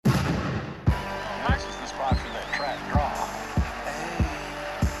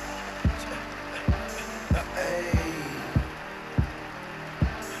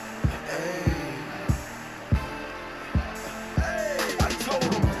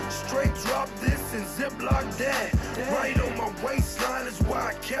Ziploc that. Right on my waistline is why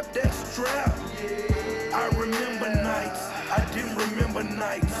I kept that strap. I remember nights, I didn't remember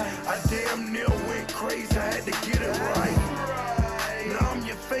nights. I damn near went crazy, I had to get it right. Now I'm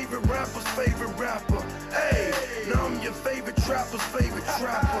your favorite rapper's favorite rapper. Hey, now I'm your favorite trapper's favorite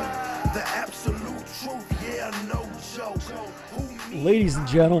trapper. The absolute truth, yeah, no joke. Ladies and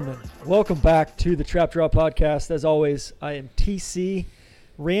gentlemen, welcome back to the Trap Draw Podcast. As always, I am TC.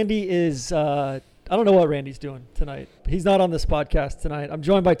 Randy is, I don't know what Randy's doing tonight. He's not on this podcast tonight. I'm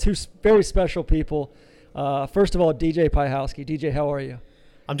joined by two very special people. First of all, DJ Pyhowski. DJ, how are you?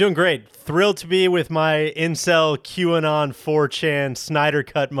 I'm doing great. Thrilled to be with my incel QAnon 4chan Snyder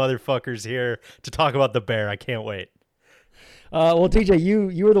Cut motherfuckers here to talk about the Bear. I can't wait. Well, DJ,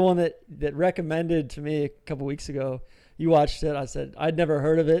 you were the one that recommended to me a couple weeks ago. You watched it. I said I'd never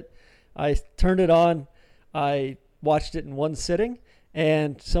heard of it. I turned it on. I watched it in one sitting.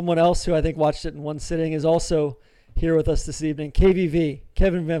 And someone else who I think watched it in one sitting is also here with us this evening. KVV,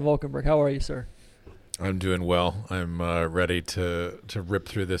 Kevin Van Valkenburg. How are you, sir? I'm doing well. I'm ready to rip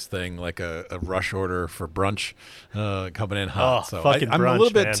through this thing like a rush order for brunch coming in hot. So I'm brunch, a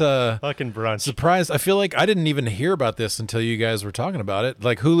little bit fucking brunch. Surprised. I feel like I didn't even hear about this until you guys were talking about it.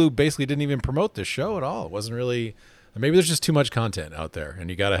 Like Hulu basically didn't even promote this show at all. It wasn't really. Maybe there's just too much content out there, and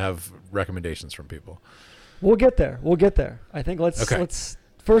you got to have recommendations from people. We'll get there. I think let's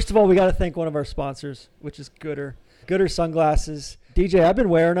first of all, we got to thank one of our sponsors, which is Gooder. Gooder sunglasses. DJ, I've been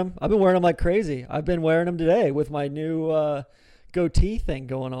wearing them. Like crazy. I've been wearing them today with my new goatee thing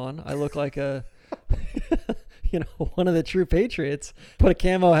going on. I look like a, one of the true patriots. Put a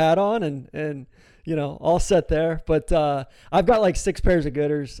camo hat on and all set there. But I've got like 6 pairs of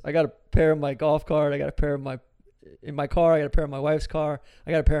Gooders. I got a pair in my golf cart. I got a pair in my car. I got a pair in my wife's car.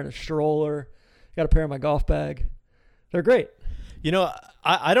 I got a pair in a stroller. I got a pair in my golf bag. They're great.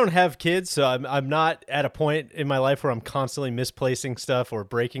 I don't have kids, so I'm not at a point in my life where I'm constantly misplacing stuff or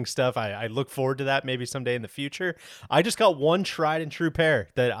breaking stuff. I look forward to that maybe someday in the future. I just got one tried and true pair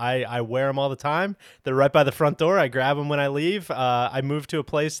that I wear them all the time. They're right by the front door. I grab them when I leave. I moved to a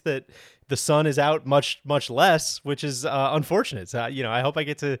place that the sun is out much, much less, which is unfortunate. So, I hope I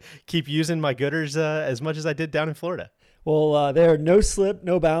get to keep using my Gooders as much as I did down in Florida. Well, they're no slip,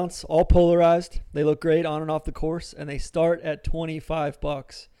 no bounce, all polarized. They look great on and off the course, and they start at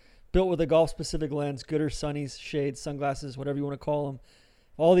 $25. Built with a golf-specific lens, Gooder sunnies, shades, sunglasses, whatever you want to call them.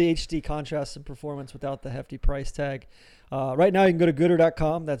 All the HD contrast and performance without the hefty price tag. Right now, you can go to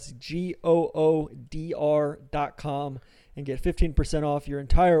Gooder.com. That's GOODR.com and get 15% off your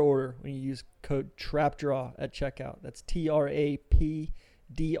entire order when you use code TRAPDRAW at checkout. That's TRAPDRAW.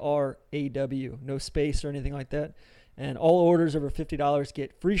 No space or anything like that. And all orders over $50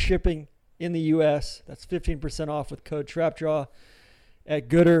 get free shipping in the U.S. That's 15% off with code TRAPDRAW at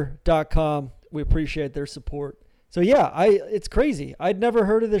Gooder.com. We appreciate their support. So, yeah, it's crazy. I'd never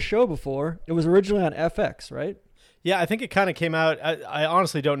heard of this show before. It was originally on FX, right? Yeah, I think it kind of came out. I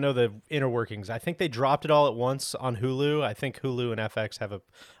honestly don't know the inner workings. I think they dropped it all at once on Hulu. I think Hulu and FX have a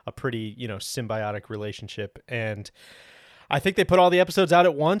pretty, symbiotic relationship. And I think they put all the episodes out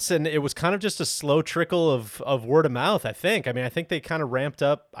at once, and it was kind of just a slow trickle of word of mouth, I think. I mean, I think they kind of ramped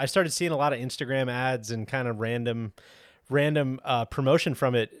up. I started seeing a lot of Instagram ads and kind of random promotion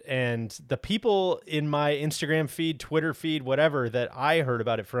from it. And the people in my Instagram feed, Twitter feed, whatever, that I heard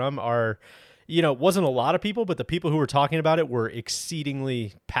about it from are, it wasn't a lot of people, but the people who were talking about it were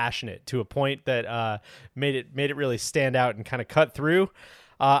exceedingly passionate to a point that made it really stand out and kind of cut through.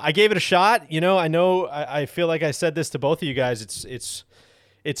 I gave it a shot. I feel like I said this to both of you guys.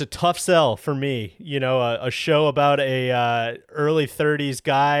 It's a tough sell for me. A show about a early 30s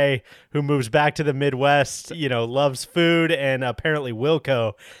guy who moves back to the Midwest, loves food and apparently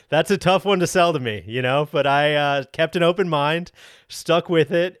Wilco. That's a tough one to sell to me, but I kept an open mind, stuck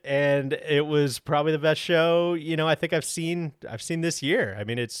with it, and it was probably the best show, I think I've seen this year. I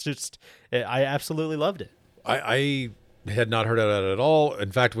mean, it's just, I absolutely loved it. I had not heard of that at all.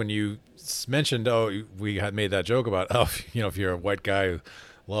 In fact, when you mentioned, we had made that joke about, if you're a white guy who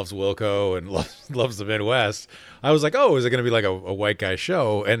loves Wilco and loves the Midwest, I was like, is it going to be like a white guy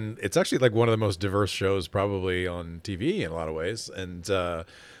show? And it's actually like one of the most diverse shows probably on TV in a lot of ways. And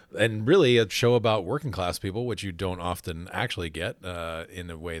really a show about working class people, which you don't often actually get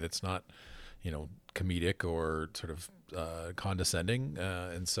in a way that's not, comedic or sort of condescending.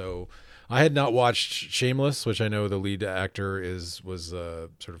 And so I had not watched Shameless, which I know the lead actor was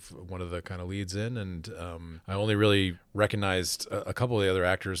sort of one of the kind of leads in, and I only really recognized a couple of the other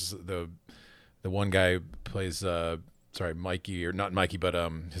actors. The one guy plays Mikey, or not Mikey, but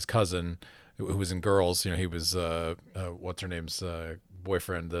his cousin who was in Girls. He was what's her name's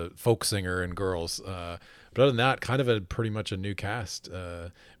boyfriend, the folk singer, and girls. But other than that, kind of pretty much a new cast.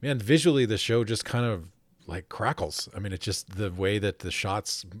 Man, visually the show just kind of like crackles. I mean, it's just the way that the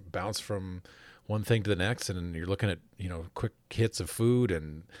shots bounce from one thing to the next, and you're looking at quick hits of food,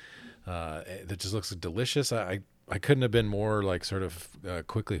 and that just looks delicious. I couldn't have been more like sort of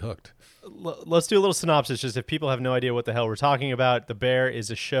quickly hooked. Let's do a little synopsis, just if people have no idea what the hell we're talking about. The Bear is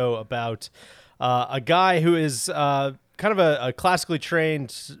a show about a guy who is kind of a classically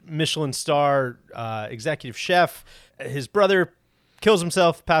trained Michelin star executive chef. His brother kills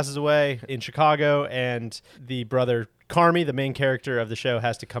himself, passes away in Chicago, and the brother, Carmy, the main character of the show,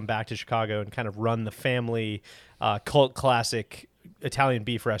 has to come back to Chicago and kind of run the family cult classic Italian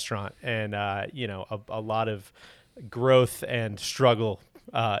beef restaurant. And, a lot of growth and struggle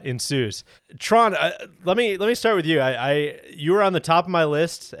ensues. Tron, let me start with you. You were on the top of my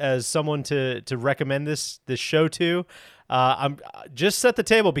list as someone to recommend this show to. I'm just set the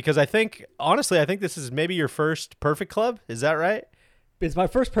table because I think this is maybe your first Perfect Club. Is that right? It's my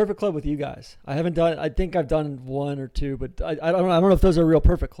first Perfect Club with you guys. I think I've done one or two, but I don't know if those are real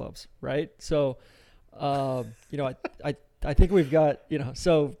Perfect Clubs, right? So, I think we've got,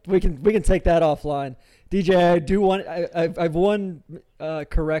 so we can take that offline. DJ, I do want, I've one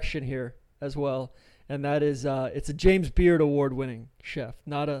correction here as well, and that is it's a James Beard award-winning chef,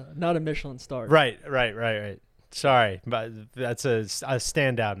 not a Michelin star. Right. Sorry, but that's a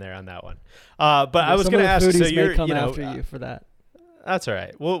stand down there on that one. But I was going to ask, so you're, after you for that. That's all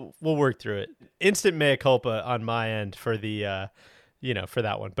right. We'll work through it. Instant mea culpa on my end for the, for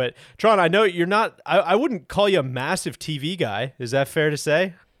that one. But Tron, I know you're not. I wouldn't call you a massive TV guy. Is that fair to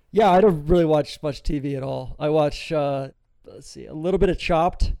say? Yeah, I don't really watch much TV at all. I watch, a little bit of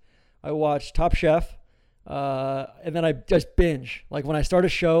Chopped. I watch Top Chef, and then I just binge. Like when I start a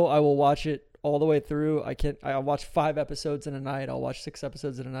show, I will watch it all the way through. I'll watch 5 episodes in a night. I'll watch 6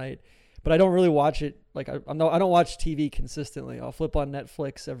 episodes in a night. But I don't really watch it. Like I don't watch TV consistently. I'll flip on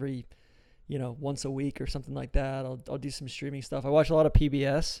Netflix every, once a week or something like that. I'll do some streaming stuff. I watch a lot of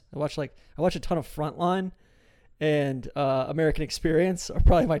PBS. I watch a ton of Frontline, and American Experience are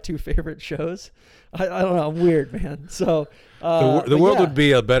probably my 2 favorite shows. I don't know. I'm weird, man. So the world would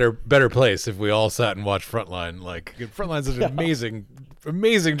be a better place if we all sat and watched Frontline. Like Frontline's an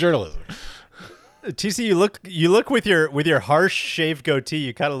amazing journalism. TC, you look with your harsh shaved goatee.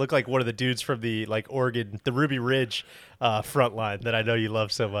 You kind of look like one of the dudes from the Oregon, the Ruby Ridge Frontline that I know you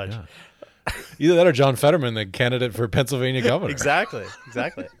love so much. Yeah. Either that or John Fetterman, the candidate for Pennsylvania governor. Exactly.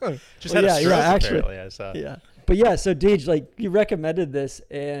 Just had a stroke, apparently. I saw. Yeah. But yeah, so Deej, you recommended this,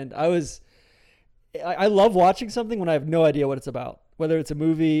 and I love watching something when I have no idea what it's about, whether it's a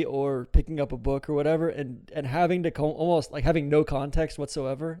movie or picking up a book or whatever, and having to almost like having no context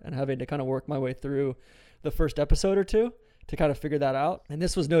whatsoever and having to kind of work my way through the first episode or two to kind of figure that out. And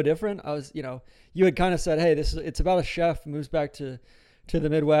this was no different. I was, you had kind of said, hey, it's about a chef who moves back to the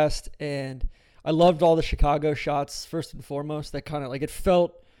Midwest, and I loved all the Chicago shots first and foremost. That kind of it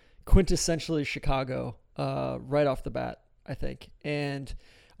felt quintessentially Chicago right off the bat, I think. And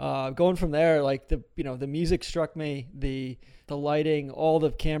going from there, the music struck me, the lighting, all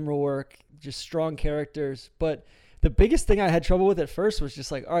the camera work, just strong characters. But the biggest thing I had trouble with at first was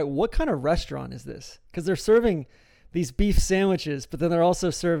just all right, what kind of restaurant is this? Because they're serving these beef sandwiches, but then they're also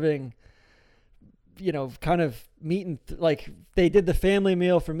serving, kind of meat and they did the family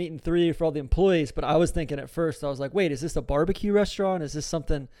meal for meat and 3 for all the employees. But I was thinking at first, I was like, wait, is this a barbecue restaurant? Is this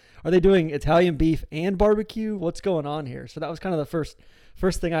something? Are they doing Italian beef and barbecue? What's going on here? So that was kind of the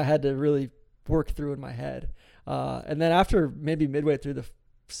first thing I had to really work through in my head. And then after maybe midway through the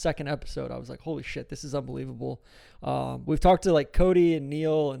second episode, I was like, holy shit, this is unbelievable. We've talked to Cody and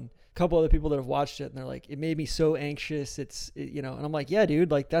Neil and a couple other people that have watched it, and they're like, it made me so anxious. And I'm like, yeah, dude,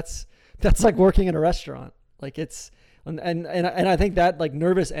 that's like working in a restaurant. And I think that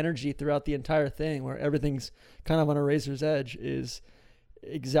nervous energy throughout the entire thing where everything's kind of on a razor's edge is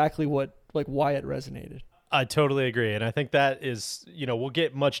exactly why it resonated. I totally agree. And I think that is, we'll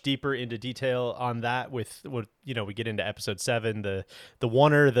get much deeper into detail on that with what, we get into episode 7, the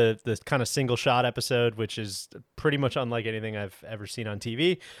oneer, the kind of single shot episode, which is pretty much unlike anything I've ever seen on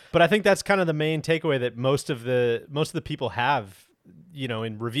TV. But I think that's kind of the main takeaway that most of the people have,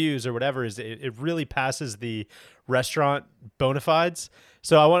 in reviews or whatever, is it really passes the restaurant bona fides.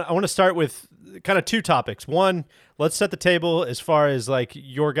 So I want to start with kind of 2 topics. One, let's set the table as far as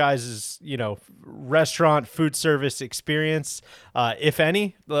your guys' restaurant food service experience, if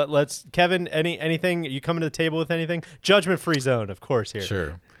any. Let's Kevin, anything you coming to the table with anything? Judgment free zone, of course. Here,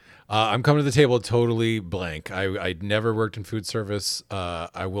 sure. I'm coming to the table totally blank. I never worked in food service.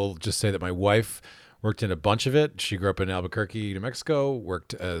 I will just say that my wife worked in a bunch of it. She grew up in Albuquerque, New Mexico,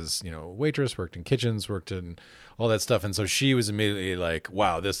 worked as, waitress, worked in kitchens, worked in all that stuff. And so she was immediately like,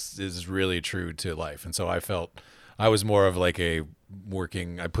 wow, this is really true to life. And so I felt I was more of like I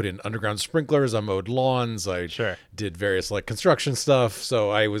put in underground sprinklers, I mowed lawns, I did various like construction stuff. So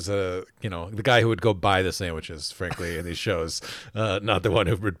I was the guy who would go buy the sandwiches, frankly, in these shows, not the one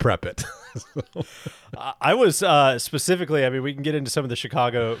who would prep it. I was specifically, I mean, we can get into some of the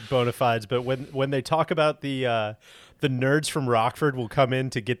Chicago bona fides, but when they talk about the nerds from Rockford will come in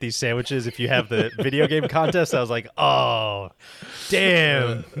to get these sandwiches if you have the video game contest, I was like, oh,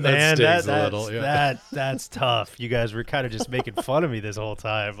 damn, man, that's tough. You guys were kind of just making fun of me this whole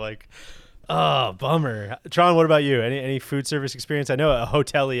time. Like, oh, bummer. Tron, what about you? Any food service experience? I know a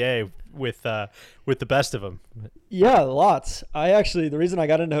hotelier with the best of them. Yeah, lots. The reason I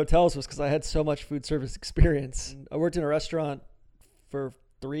got into hotels was because I had so much food service experience. I worked in a restaurant for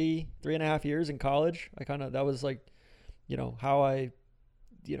 3.5 years in college. That was like, how I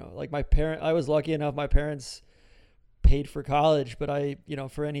was lucky enough, my parents paid for college, but I,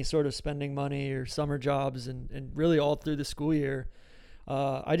 for any sort of spending money or summer jobs and really all through the school year,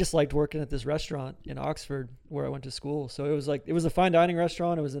 I just liked working at this restaurant in Oxford where I went to school. So it was a fine dining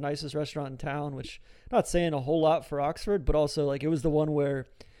restaurant. It was the nicest restaurant in town, which not saying a whole lot for Oxford, but also like it was the one where,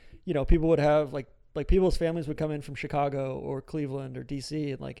 people would have like people's families would come in from Chicago or Cleveland or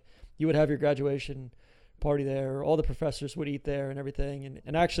DC, and like you would have your graduation party there, all the professors would eat there and everything.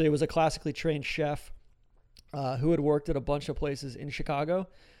 And actually it was a classically trained chef who had worked at a bunch of places in Chicago,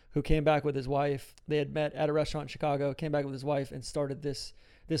 who came back with his wife. They had met at a restaurant in Chicago, came back with his wife and started this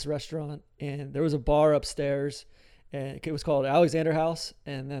restaurant. And there was a bar upstairs, and it was called Alexander House.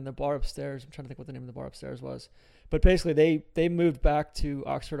 And then the bar upstairs, I'm trying to think what the name of the bar upstairs was, but basically they moved back to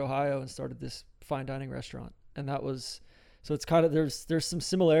Oxford, Ohio and started this fine dining restaurant. And that was, so it's kind of, there's some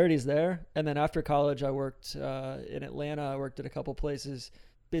similarities there. And then after college, I worked in Atlanta. I worked at a couple places,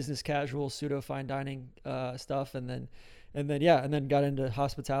 business casual, pseudo fine dining stuff. And then got into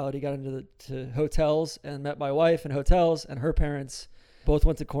hospitality, got into to hotels, and met my wife in hotels. And her parents both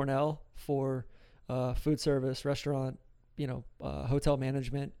went to Cornell for food service, restaurant, hotel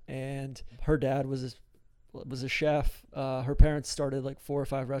management. And her dad was a chef. Her parents started like 4 or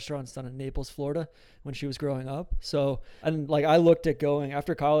 5 restaurants down in Naples, Florida when she was growing up. So, and like I looked at going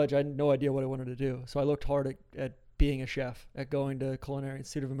after college, I had no idea what I wanted to do. So I looked hard at being a chef, at going to Culinary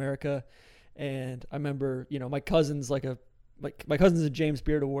Institute of America. And I remember, my cousin's my cousin's a James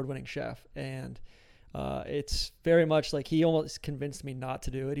Beard Award-winning chef. And it's very much like he almost convinced me not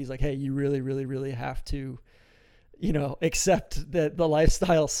to do it. He's like, hey, you really, really, really have to accept that the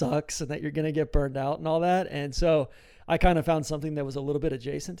lifestyle sucks and that you're going to get burned out and all that. And so I kind of found something that was a little bit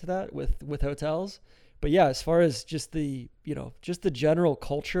adjacent to that with hotels. But yeah, as far as just the general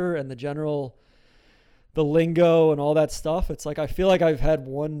culture and the lingo and all that stuff, it's like, I feel like I've had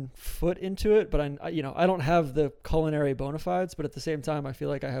one foot into it, but I don't have the culinary bona fides, but at the same time, I feel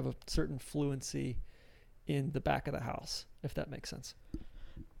like I have a certain fluency in the back of the house, if that makes sense.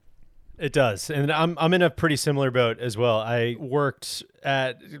 It does. And I'm in a pretty similar boat as well. I worked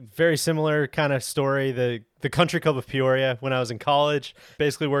at very similar kind of story, the Country Club of Peoria when I was in college.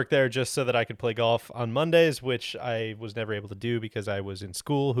 Basically worked there just so that I could play golf on Mondays, which I was never able to do because I was in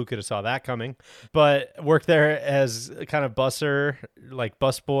school. Who could have saw that coming? But worked there as a kind of busser, like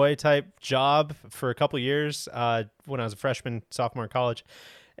busboy type job for a couple years when I was a freshman, sophomore in college.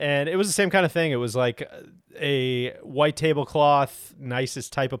 And it was the same kind of thing. It was like a white tablecloth,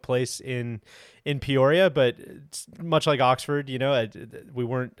 nicest type of place in Peoria, but it's much like Oxford, we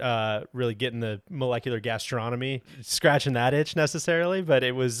weren't really getting the molecular gastronomy, scratching that itch necessarily, but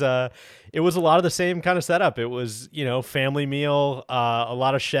it was a lot of the same kind of setup. It was, family meal, a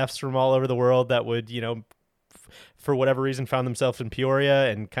lot of chefs from all over the world that would, for whatever reason, found themselves in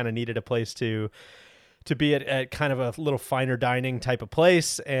Peoria and kind of needed a place to be at kind of a little finer dining type of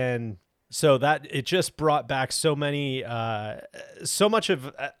place. And so that it just brought back so many, so much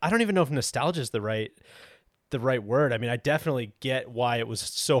of, I don't even know if nostalgia is the right word. I mean, I definitely get why it was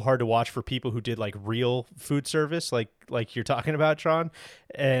so hard to watch for people who did like real food service, like you're talking about, Tron.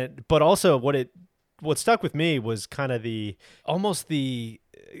 But also what stuck with me was kind of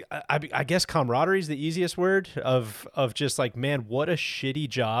I guess camaraderie is the easiest word of just like, man, what a shitty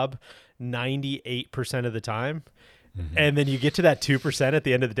job 98% of the time. And then you get to that 2% at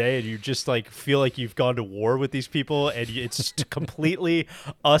the end of the day, and you just like feel like you've gone to war with these people, and it's just completely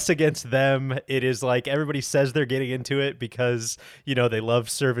us against them. It is like everybody says they're getting into it because, you know, they love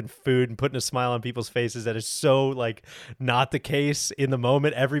serving food and putting a smile on people's faces. That is so like not the case in the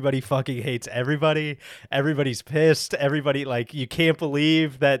moment. Everybody fucking hates everybody. Everybody's pissed. Everybody, like, you can't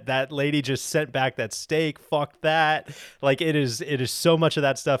believe that lady just sent back that steak. Fuck that. Like, it is so much of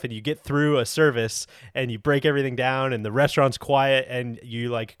that stuff, and you get through a service and you break everything down, and the restaurant's quiet, and you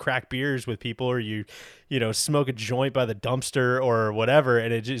like crack beers with people, or you know, smoke a joint by the dumpster or whatever,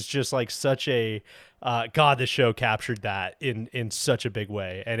 and it is just like such a God, the show captured that in such a big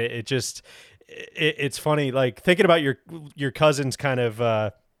way. And it's funny, like thinking about your cousin's kind of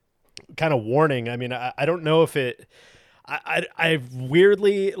warning. I mean, I don't know if I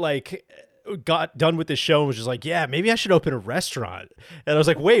weirdly like got done with the show and was just like, yeah, maybe I should open a restaurant. And I was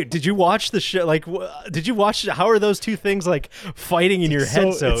like, wait, did you watch the show? Like, did you watch? How are those two things like fighting in your head?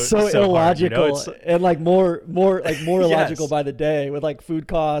 It's so illogical, hard, you know? And like more illogical Yes. by the day, with like food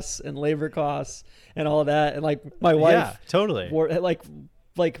costs and labor costs and all of that. And like my wife, Yeah, totally.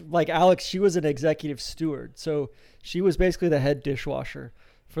 like Alex, she was an executive steward, so she was basically the head dishwasher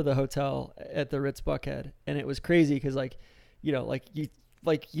for the hotel at the Ritz Buckhead. And it was crazy because like, you know,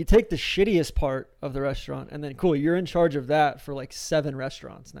 you take the shittiest part of the restaurant, and then cool, you're in charge of that for like 7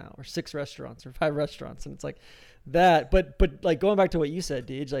 restaurants now, or 6 restaurants, or 5 restaurants. And it's like that, but like going back to what you said,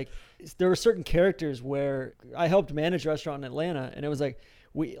 Deej, like there were certain characters where I helped manage a restaurant in Atlanta, and it was like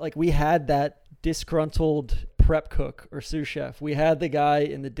we had that disgruntled prep cook or sous chef. We had the guy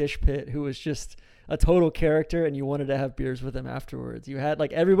in the dish pit who was just a total character, and you wanted to have beers with him afterwards. You had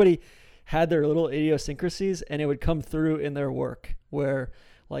like everybody had their little idiosyncrasies, and it would come through in their work, where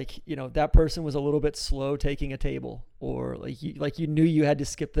like, you know, that person was a little bit slow taking a table, or like you knew you had to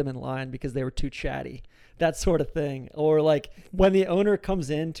skip them in line because they were too chatty, that sort of thing. Or like when the owner comes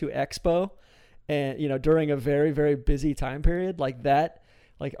in to Expo, and, you know, during a very, very busy time period like that,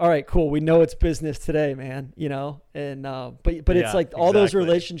 like, all right, cool, we know it's business today, man, you know. And but Yeah, it's like all those exactly.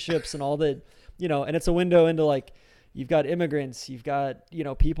 relationships and all the, you know, and it's a window into like, you've got immigrants, you've got, you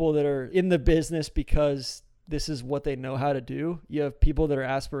know, people that are in the business because this is what they know how to do. You have people that are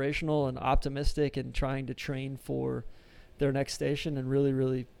aspirational and optimistic and trying to train for their next station and really,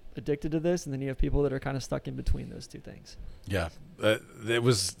 really addicted to this. And then you have people that are kind of stuck in between those two things. Yeah. It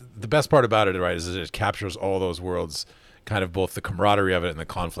was the best part about it, right, is it captures all those worlds, kind of both the camaraderie of it and the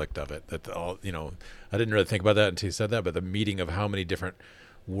conflict of it. That all, you know, I didn't really think about that until you said that, but the meeting of how many different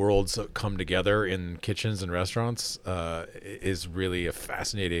worlds come together in kitchens and restaurants is really a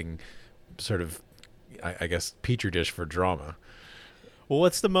fascinating sort of, I guess, petri dish for drama. Well,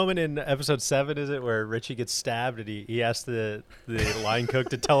 what's the moment in episode 7, is it, where Richie gets stabbed and he asks the line cook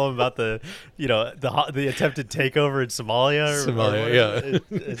to tell him about the, you know, the attempted takeover in Somalia? Somalia,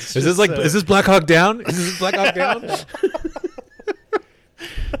 yeah. Is this Black Hawk Down? Is this Black Hawk Down?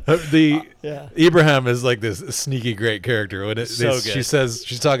 Ibrahim is like this sneaky great character. When she says,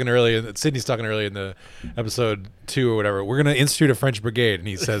 she's talking early, Sydney's talking early in the episode 2 or whatever, we're going to institute a French brigade, and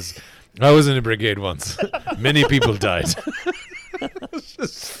he says, I was in a brigade once. Many people died.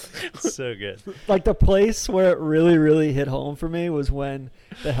 So good. Like the place where it really, really hit home for me was when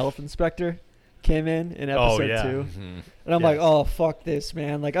the health inspector came in episode 2, Mm-hmm. and I'm like, oh, fuck this,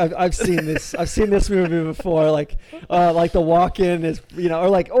 man. Like I've seen this, I've seen this movie before. Like the walk-in is, you know, or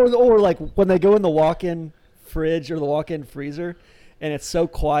like when they go in the walk-in fridge or the walk-in freezer, and it's so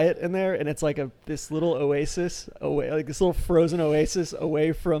quiet in there, and it's like this little oasis away, like this little frozen oasis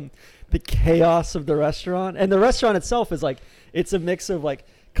away from the chaos of the restaurant. And the restaurant itself is like, it's a mix of like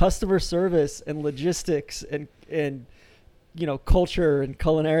customer service and logistics and you know, culture and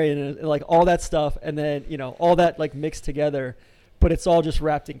culinary and like all that stuff, and then, you know, all that like mixed together, but it's all just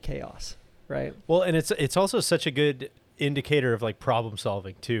wrapped in chaos, right? Well, and it's also such a good indicator of like problem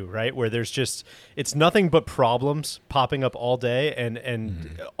solving too, right? Where there's just, it's nothing but problems popping up all day,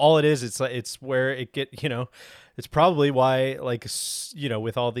 and all it is, it's where it get, you know, it's probably why, like, you know,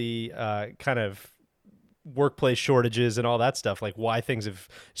 with all the kind of workplace shortages and all that stuff, like why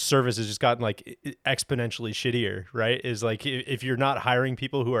service has just gotten like exponentially shittier, right? Is like, if you're not hiring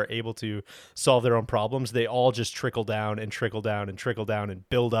people who are able to solve their own problems, they all just trickle down and trickle down and trickle down and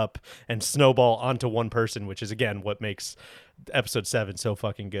build up and snowball onto one person, which is again what makes episode 7 so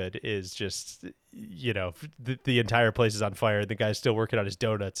fucking good. Is just, you know, the entire place is on fire, the guy's still working on his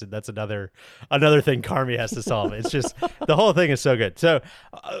donuts, and that's another thing Carmy has to solve. It's just the whole thing is so good. So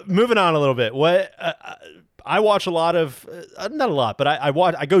moving on a little bit, what I watch a lot of not a lot, but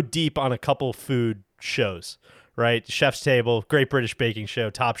I go deep on a couple food shows, right? Chef's Table, Great British Baking Show,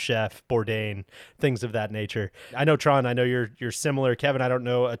 Top Chef, Bourdain, things of that nature. I know, Tron, I know you're similar. Kevin, I don't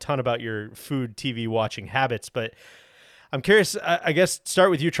know a ton about your food TV watching habits, but I'm curious, I guess start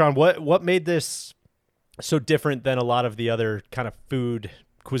with you, Tron. What made this so different than a lot of the other kind of food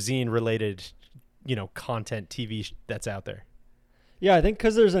cuisine related, content TV that's out there? Yeah, I think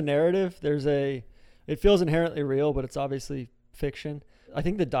because there's a narrative, it feels inherently real, but it's obviously fiction. I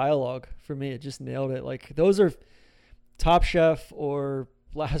think the dialogue for me, it just nailed it. Like those are Top Chef or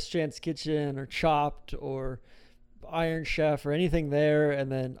Last Chance Kitchen or Chopped or Iron Chef or anything there. And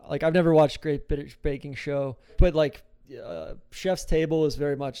then like, I've never watched Great British Baking Show, but like Chef's Table is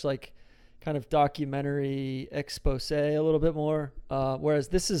very much like kind of documentary expose a little bit more. Whereas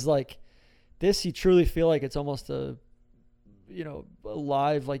this is like, you truly feel like it's almost a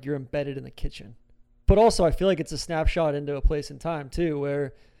live, like you're embedded in the kitchen. But also I feel like it's a snapshot into a place in time too,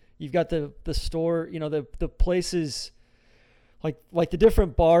 where you've got the store, the places like the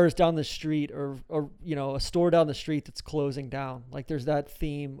different bars down the street or a store down the street that's closing down. Like there's that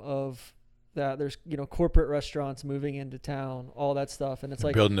theme of that. There's, corporate restaurants moving into town, all that stuff. And it's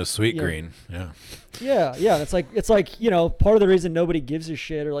like building a Sweet Green. Yeah. Yeah. And it's like, part of the reason nobody gives a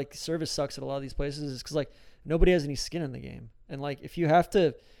shit or like the service sucks at a lot of these places is because like nobody has any skin in the game. And like, if you have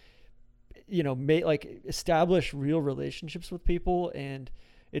to, establish real relationships with people and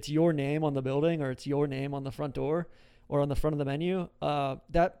it's your name on the building or it's your name on the front door or on the front of the menu,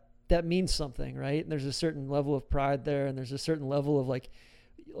 that means something, right? And there's a certain level of pride there, and there's a certain level of like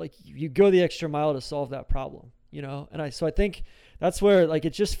you go the extra mile to solve that problem, And so I think that's where like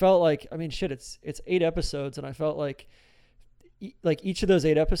it just felt like, I mean, shit, it's 8 episodes, and I felt like each of those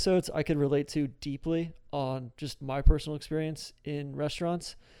 8 episodes I could relate to deeply on just my personal experience in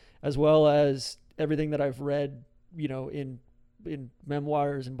restaurants, as well as everything that I've read, in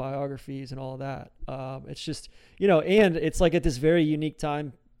memoirs and biographies and all of that. It's just, and it's like at this very unique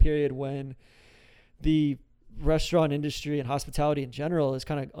time period when the restaurant industry and hospitality in general is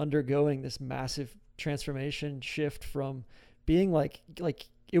kind of undergoing this massive transformation shift from being like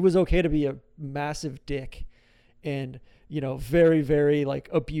it was okay to be a massive dick and very, very like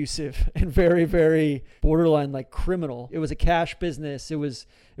abusive and very, very borderline like criminal. It was a cash business. It was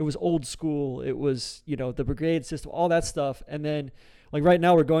old school. It was, the brigade system, all that stuff. And then like right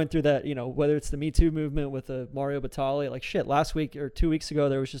now we're going through that, whether it's the Me Too movement with Mario Batali, like shit, last week or 2 weeks ago,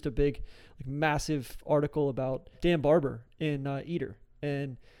 there was just a big, like massive article about Dan Barber in Eater.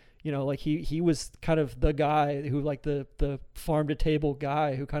 And, like he was kind of the guy who like the farm to table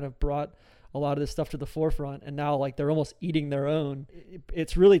guy who kind of brought a lot of this stuff to the forefront, and now like they're almost eating their own.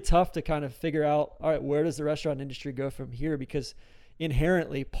 It's really tough to kind of figure out, all right, where does the restaurant industry go from here? Because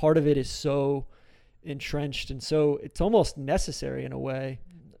inherently part of it is so entrenched, and so it's almost necessary in a way.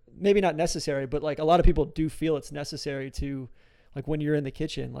 Maybe not necessary, but like a lot of people do feel it's necessary to, like when you're in the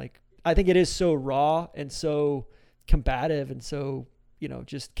kitchen, like I think it is so raw and so combative and so,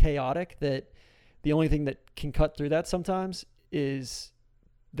 just chaotic that the only thing that can cut through that sometimes is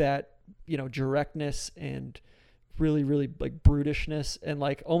that, directness and really, really like brutishness and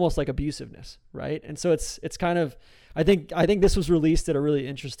like almost like abusiveness. Right. And so it's kind of, I think this was released at a really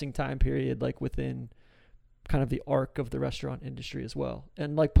interesting time period, like within kind of the arc of the restaurant industry as well.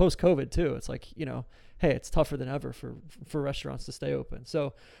 And like post COVID too, it's like, hey, it's tougher than ever for restaurants to stay open.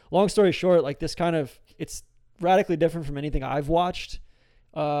 So long story short, like this kind of, it's radically different from anything I've watched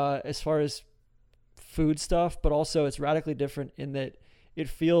as far as food stuff, but also it's radically different in that it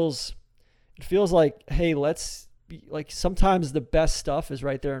feels like, hey, sometimes the best stuff is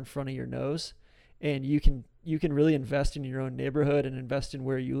right there in front of your nose, and you can really invest in your own neighborhood and invest in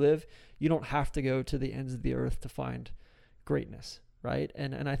where you live. You don't have to go to the ends of the earth to find greatness, right?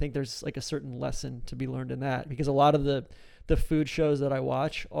 And I think there's like a certain lesson to be learned in that, because a lot of the food shows that I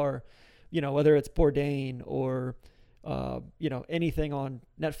watch are, whether it's Bourdain or anything on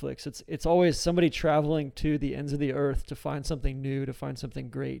Netflix, it's always somebody traveling to the ends of the earth to find something new, to find something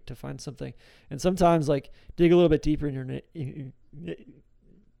great, to find something. And sometimes like dig a little bit deeper in your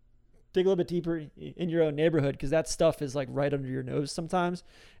own neighborhood, because that stuff is like right under your nose sometimes.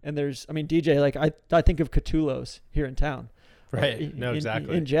 And DJ, like I think of Catulo's here in town, right?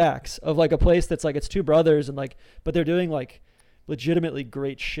 Exactly. In Jack's, of like a place that's like, it's two brothers and like, but they're doing like legitimately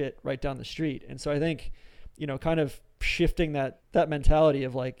great shit right down the street. And so I think, kind of shifting that mentality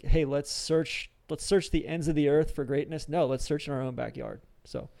of like, hey, let's search the ends of the earth for greatness. No, let's search in our own backyard.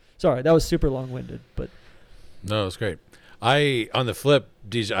 So sorry, that was super long-winded, but no, it's great. On the flip,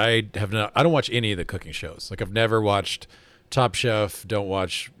 DJ, I don't watch any of the cooking shows. Like I've never watched Top Chef, don't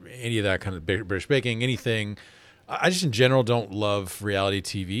watch any of that kind of British baking, anything. I just in general don't love reality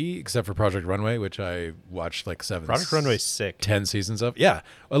TV except for Project Runway, which I watched like Project Runway's sick. 10 seasons of. Yeah.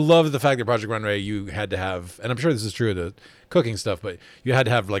 I love the fact that Project Runway, you had to have, and I'm sure this is true of the cooking stuff, but you had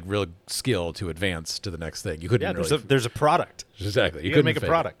to have like real skill to advance to the next thing. You couldn't there's a product. Exactly. You couldn't make a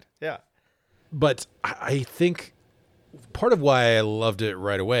product. Yeah. But I think part of why I loved it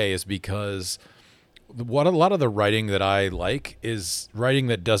right away is because what a lot of the writing that I like is writing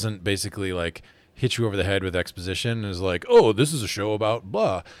that doesn't basically like hit you over the head with exposition. Is like, oh, this is a show about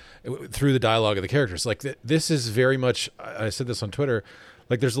blah, through the dialogue of the characters. Like this is very much, I said this on Twitter,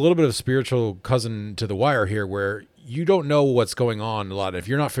 like there's a little bit of spiritual cousin to The Wire here where you don't know what's going on a lot. If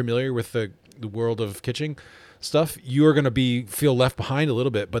you're not familiar with the world of kitchen stuff, you are going to feel left behind a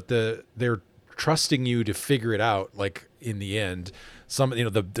little bit, but they're trusting you to figure it out. Like in the end,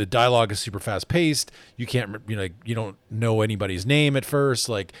 the dialogue is super fast paced. You can't, you don't know anybody's name at first.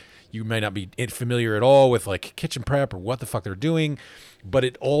 Like you may not be familiar at all with like kitchen prep or what the fuck they're doing, but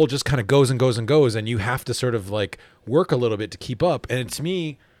it all just kind of goes and goes and goes. And you have to sort of like work a little bit to keep up. And to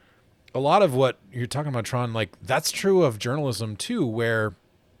me, a lot of what you're talking about, Tron, like that's true of journalism too, where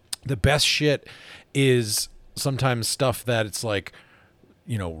the best shit is sometimes stuff that it's like,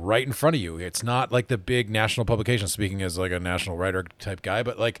 right in front of you. It's not like the big national publication, speaking as like a national writer type guy,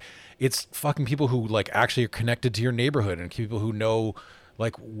 but like it's fucking people who like actually are connected to your neighborhood and people who know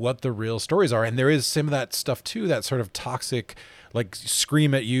like what the real stories are. And there is some of that stuff too, that sort of toxic, like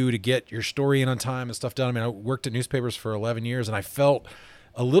scream at you to get your story in on time and stuff done. I mean, I worked at newspapers for 11 years and I felt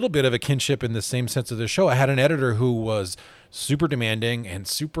a little bit of a kinship in the same sense of the show. I had an editor who was super demanding and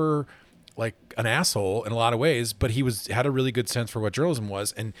super like an asshole in a lot of ways, but he had a really good sense for what journalism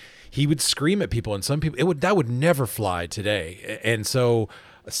was, and he would scream at people, and some people that would never fly today. And so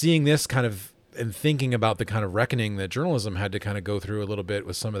seeing this kind of and thinking about the kind of reckoning that journalism had to kind of go through a little bit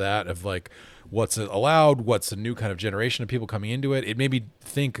with some of that of like what's allowed, what's a new kind of generation of people coming into it, it made me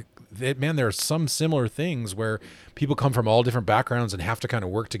think that, man, there are some similar things where people come from all different backgrounds and have to kind of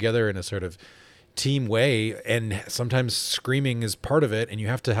work together in a sort of team way, and sometimes screaming is part of it, and you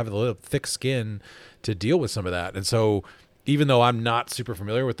have to have a little thick skin to deal with some of that. And so even though I'm not super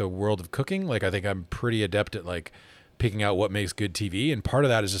familiar with the world of cooking, like I think I'm pretty adept at like picking out what makes good TV, and part of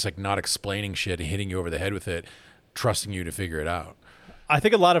that is just like not explaining shit and hitting you over the head with it, trusting you to figure it out. I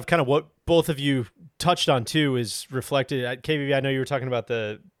think a lot of kind of what both of you touched on too is reflected at KVV. I know you were talking about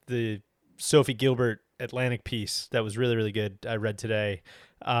the Sophie Gilbert Atlantic piece that was really, really good. I read today,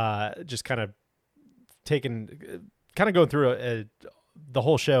 just kind of going through the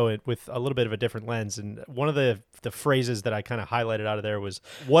whole show with a little bit of a different lens. And one of the phrases that I kind of highlighted out of there was,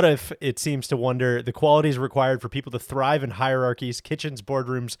 what if it seems to wonder the qualities required for people to thrive in hierarchies, kitchens,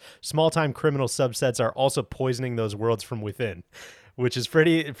 boardrooms, small-time criminal subsets are also poisoning those worlds from within, which is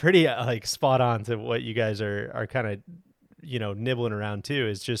pretty like spot on to what you guys are kind of, nibbling around too,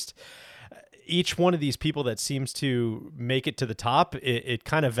 is just each one of these people that seems to make it to the top, it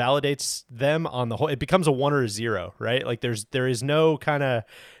kind of validates them on the whole. It becomes a 1 or a 0, right? Like there's no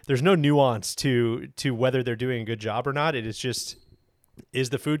nuance to whether they're doing a good job or not. It is just, is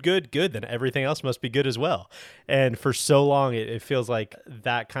the food good? Good. Then everything else must be good as well. And for so long, it feels like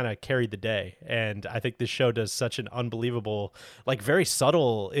that kind of carried the day. And I think this show does such an unbelievable, like very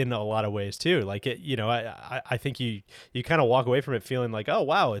subtle in a lot of ways too. Like it, I think you kind of walk away from it feeling like, oh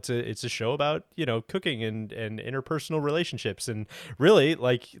wow, it's a show about, cooking and interpersonal relationships. And really,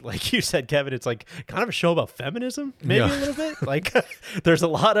 like you said, Kevin, it's like kind of a show about feminism, maybe a little bit. Like there's a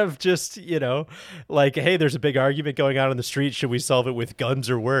lot of just, like, hey, there's a big argument going on in the street. Should we solve it with guns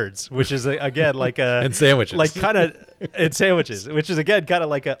or words? Which is again like a and sandwiches, like kind of and sandwiches, which is again kind of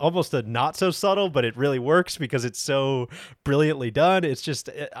like almost a not so subtle, but it really works because it's so brilliantly done. It's just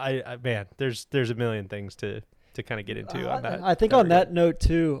man, there's a million things to kind of get into on that. I think on that note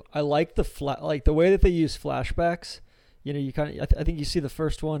too, I like the way that they use flashbacks. You kind of I think you see the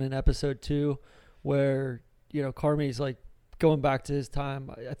first one in episode 2 where Carmy's like going back to his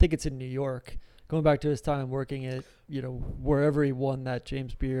time. I think it's in New York. Going back to his time working at, wherever he won that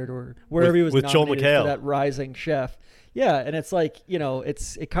James Beard or wherever he was with Joel nominated McHale for that rising chef. Yeah, and it's like,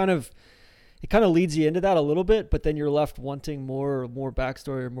 it kind of leads you into that a little bit, but then you're left wanting more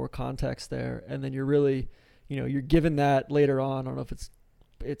backstory or more context there, and then you're really, you're given that later on. I don't know if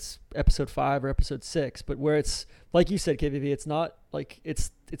it's episode 5 or episode 6, but where it's like you said, KVV, it's not like it's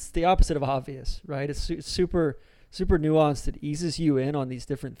the opposite of obvious, right? It's super nuanced. It eases you in on these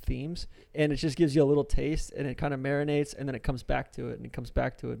different themes, and it just gives you a little taste, and it kind of marinates, and then it comes back to it, and it comes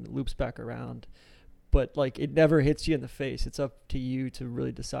back to it, and it loops back around. But like, it never hits you in the face. It's up to you to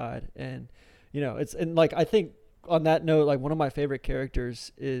really decide. And and like, I think on that note, like one of my favorite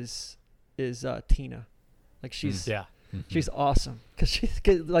characters is Tina. Like she's Yeah. she's awesome because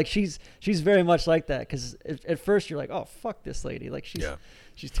she's very much like that. Because at first you're like, oh fuck this lady, like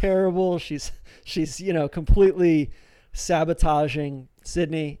she's terrible. She's completely sabotaging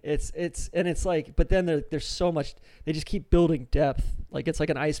Sydney. It's like, but then there's so much. They just keep building depth. Like it's like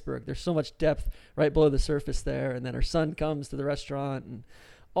an iceberg. There's so much depth right below the surface there. And then her son comes to the restaurant and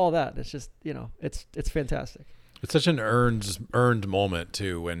all that. It's just it's fantastic. It's such an earned moment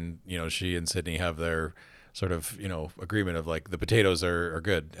too when she and Sydney have their sort of agreement of like the potatoes are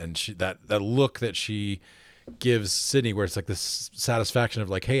good, and that look that she gives Sydney where it's like this satisfaction of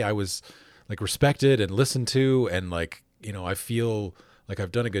like, hey, I was like respected and listened to, and like I feel like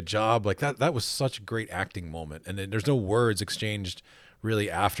I've done a good job. Like that was such a great acting moment, and then there's no words exchanged really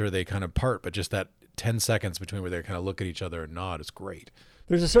after they kind of part, but just that 10 seconds between where they kind of look at each other and nod is great.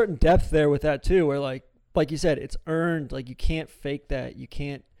 There's a certain depth there with that too, where like you said, it's earned. Like you can't fake that. You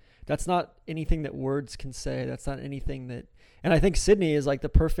can't. That's not anything that words can say. That's not anything that. And I think Sydney is like the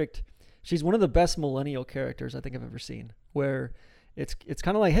perfect. She's one of the best millennial characters I think I've ever seen. Where it's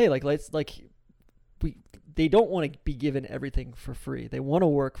kind of like, hey, they don't want to be given everything for free. They want to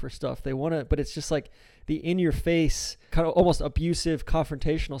work for stuff. They want to, but it's just like the in your face, kind of almost abusive,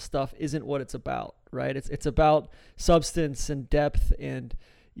 confrontational stuff isn't what it's about, right? It's about substance and depth and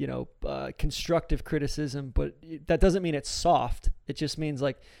constructive criticism, but that doesn't mean it's soft. It just means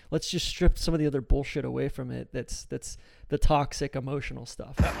like, let's just strip some of the other bullshit away from it. That's the toxic emotional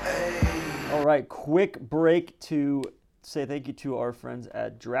stuff. All right, quick break to say thank you to our friends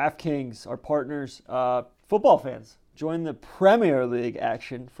at DraftKings, our partners. Football fans, join the Premier League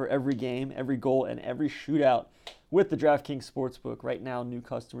action for every game, every goal, and every shootout with the DraftKings Sportsbook. Right now, new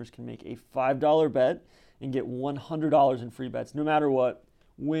customers can make a $5 bet and get $100 in free bets, no matter what,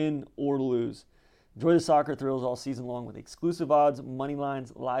 win or lose. Enjoy the soccer thrills all season long with exclusive odds, money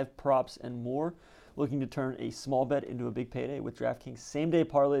lines, live props, and more. Looking to turn a small bet into a big payday with DraftKings same-day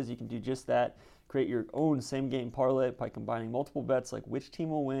parlays? You can do just that. Create your own same-game parlay by combining multiple bets like which team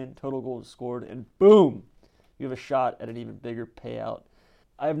will win, total goals scored, and boom, you have a shot at an even bigger payout.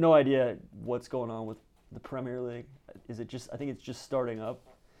 I have no idea what's going on with the Premier League. I think it's just starting up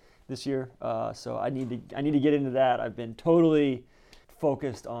this year. So I need to get into that. I've been totally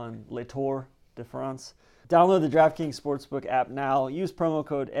focused on Le Tour de France. Download the DraftKings Sportsbook app now. Use promo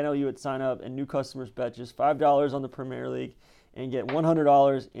code NLU at sign up, and new customers bet just $5 on the Premier League and get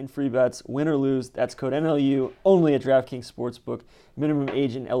 $100 in free bets, win or lose. That's code NLU only at DraftKings Sportsbook. Minimum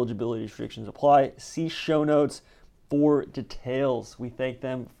age and eligibility restrictions apply. See show notes for details. We thank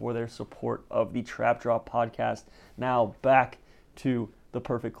them for their support of the Trap Drop podcast. Now back to the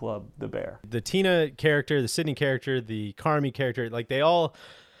Perfect Club, the Bear. The Tina character, the Sydney character, the Carmi character, like they all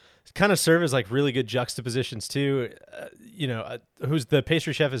kind of serve as like really good juxtapositions too. Who's the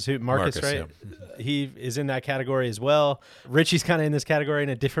pastry chef is who? Marcus, right? Yeah. He is in that category as well. Richie's kind of in this category in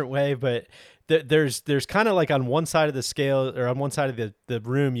a different way, but there's kind of like on one side of the scale or on one side of the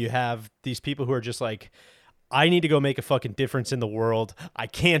room, you have these people who are just like, I need to go make a fucking difference in the world. I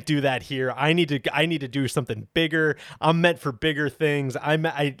can't do that here. I need to do something bigger. I'm meant for bigger things.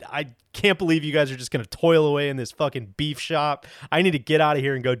 I can't believe you guys are just going to toil away in this fucking beef shop. I need to get out of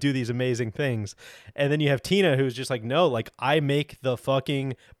here and go do these amazing things. And then you have Tina, who's just like, no, like I make the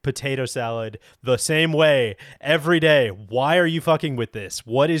fucking potato salad the same way every day. Why are you fucking with this?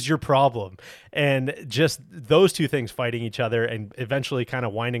 What is your problem? And just those two things fighting each other and eventually kind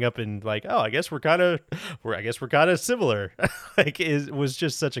of winding up in like, oh, I guess we're kind of similar. Was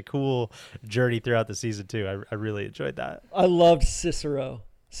just such a cool journey throughout the season too. I really enjoyed that. I loved Cicero.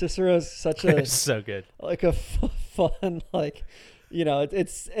 Cicero's such a so good, like a fun, like,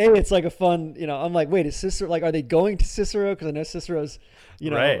 it's like a fun, I'm like, wait, is Cicero, like, are they going to Cicero? Because I know Cicero's,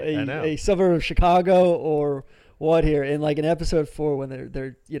 a suburb of Chicago or what here. And like in episode 4 when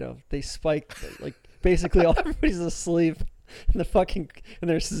they're they spike, like basically everybody's asleep in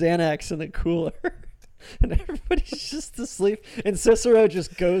there's Xanax in the cooler. And everybody's just asleep, and Cicero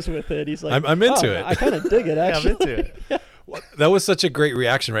just goes with it. He's like, I'm into it. I kind of dig it, actually. I'm into it. Yeah. That was such a great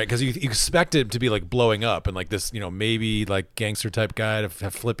reaction, right? Because you expect it to be like blowing up and like this, maybe like gangster type guy to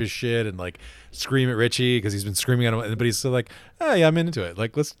flip his shit and like scream at Richie because he's been screaming at him, but he's still like, oh yeah, I'm into it.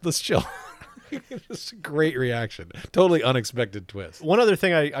 Like let's chill. Just a great reaction. Totally unexpected twist. One other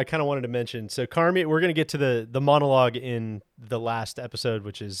thing I kind of wanted to mention. So Carmi, we're going to get to the monologue in the last episode,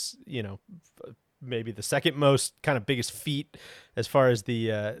 which is maybe the second most kind of biggest feat as far as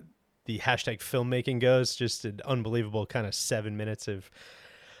the hashtag filmmaking goes. Just an unbelievable kind of 7 minutes of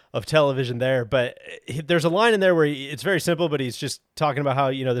television there. But there's a line in there where it's very simple, but he's just talking about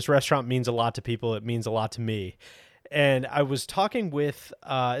how, this restaurant means a lot to people. It means a lot to me. And I was talking with,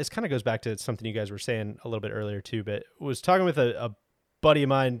 this kind of goes back to something you guys were saying a little bit earlier too, but was talking with a buddy of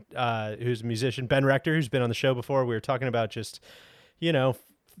mine who's a musician, Ben Rector, who's been on the show before. We were talking about just,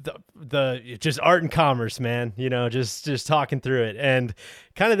 the just art and commerce, man, just talking through it, and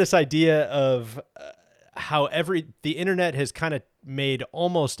kind of this idea of how the internet has kind of made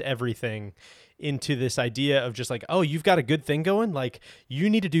almost everything into this idea of just like, oh, you've got a good thing going, like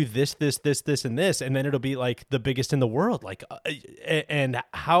you need to do this, and this, and then it'll be like the biggest in the world. Like, and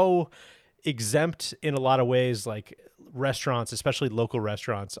how exempt in a lot of ways, like restaurants, especially local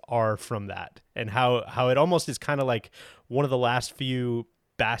restaurants, are from that, and how it almost is kind of like one of the last few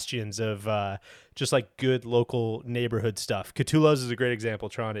bastions of just like good local neighborhood stuff. Catullo's is a great example,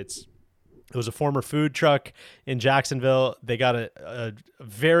 Tron. It was a former food truck in Jacksonville. They got a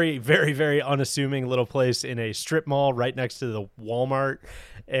very, very, very unassuming little place in a strip mall right next to the Walmart,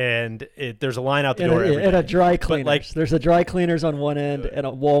 and there's a line out the door. And a dry cleaners. Like, there's a dry cleaners on one end and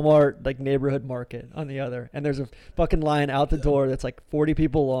a Walmart like neighborhood market on the other, and there's a fucking line out the door that's like 40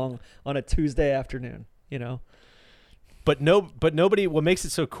 people long on a Tuesday afternoon. But nobody. What makes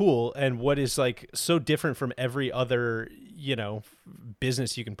it so cool, and what is like so different from every other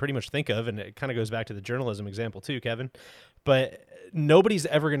business you can pretty much think of, and it kind of goes back to the journalism example too, Kevin. But nobody's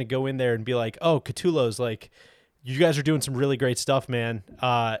ever going to go in there and be like, "Oh, Catullo's, like, you guys are doing some really great stuff, man.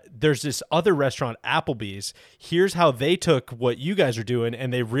 There's this other restaurant, Applebee's. Here's how they took what you guys are doing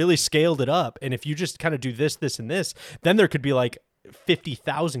and they really scaled it up. And if you just kind of do this, this, and this, then there could be like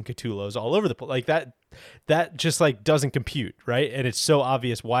 50,000 Catullo's all over the place. Like that just like doesn't compute, right? And it's so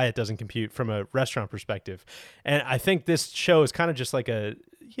obvious why it doesn't compute from a restaurant perspective. And I think this show is kind of just like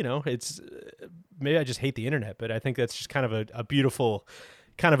it's maybe I just hate the internet, but I think that's just kind of a beautiful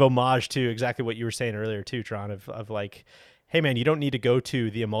kind of homage to exactly what you were saying earlier too, Tron, of like, hey man, you don't need to go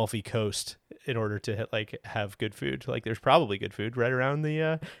to the Amalfi Coast in order to like have good food. Like there's probably good food right around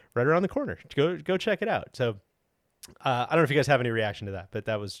the corner. Go check it out. So I don't know if you guys have any reaction to that, but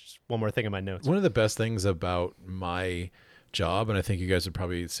that was just one more thing in my notes. One of the best things about my job, and I think you guys would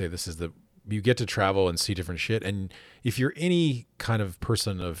probably say this, is that you get to travel and see different shit. And if you're any kind of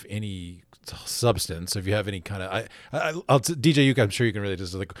person of any substance, if you have any kind of, DJ, I'm sure you can really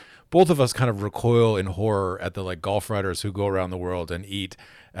just like, both of us kind of recoil in horror at the like golf writers who go around the world and eat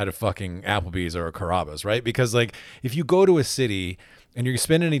at a fucking Applebee's or a Carrabba's, right? Because like if you go to a city and you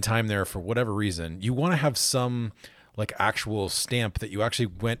spend any time there for whatever reason, you want to have some like actual stamp that you actually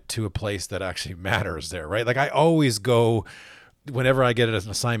went to a place that actually matters there, right? Like I always go whenever I get an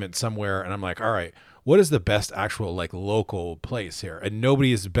assignment somewhere and I'm like, all right, what is the best actual like local place here? And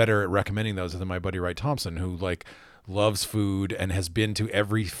nobody is better at recommending those than my buddy Wright Thompson, who like loves food and has been to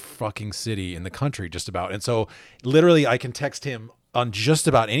every fucking city in the country just about. And so literally I can text him on just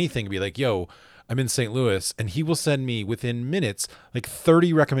about anything and be like, yo, I'm in St. Louis, and he will send me within minutes like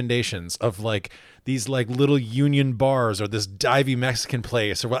 30 recommendations of like these like little Union bars or this divey Mexican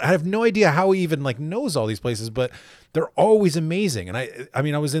place, or what. I have no idea how he even like knows all these places, but they're always amazing. And I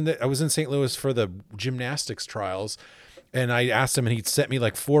mean I was in St. Louis for the gymnastics trials, and I asked him, and he sent me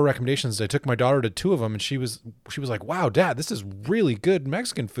like 4 recommendations. I took my daughter to 2 of them, and she was like, "Wow, Dad, this is really good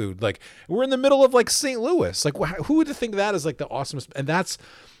Mexican food." Like we're in the middle of like St. Louis. Like who would think that is like the awesomest? And that's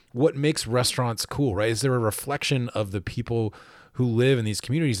what makes restaurants cool, right? Is they're a reflection of the people who live in these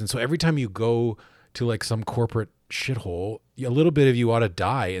communities. And so every time you go to like some corporate shithole, a little bit of you ought to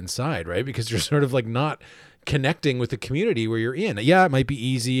die inside, right? Because you're sort of like not connecting with the community where you're in. Yeah, it might be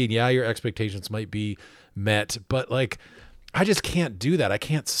easy, and yeah, your expectations might be met, but like I just can't do that. I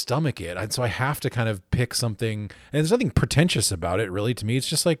can't stomach it. And so I have to kind of pick something, and there's nothing pretentious about it really to me. It's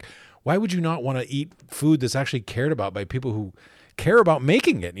just like, why would you not want to eat food that's actually cared about by people who care about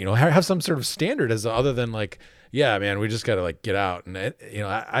making it, have some sort of standard as other than like, yeah, man, we just got to like get out. And I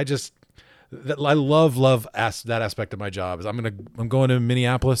love that aspect of my job. Is I'm going to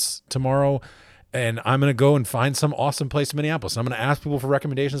Minneapolis tomorrow, and I'm going to go and find some awesome place in Minneapolis. I'm going to ask people for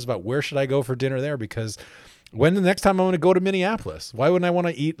recommendations about where should I go for dinner there, because when the next time I'm going to go to Minneapolis, why wouldn't I want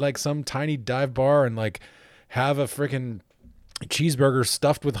to eat like some tiny dive bar and like have a freaking cheeseburger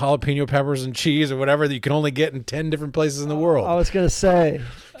stuffed with jalapeno peppers and cheese or whatever that you can only get in 10 different places in the world? I was going to say,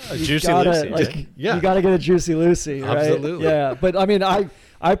 Juicy Lucy. Like, yeah. You got to get a Juicy Lucy, right? Absolutely. Yeah. But I mean,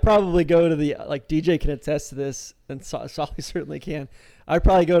 I probably go to the, like DJ can attest to this, and Solly certainly can. I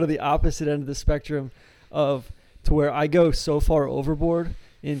probably go to the opposite end of the spectrum to where I go so far overboard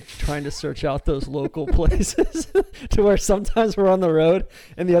in trying to search out those local places to where sometimes we're on the road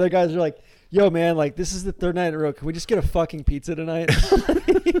and the other guys are like, yo, man, like this is the third night in a row. Can we just get a fucking pizza tonight?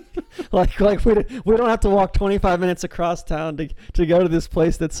 like we don't have to walk 25 minutes across town to go to this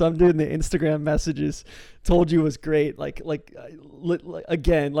place that some dude in the Instagram messages told you was great. Like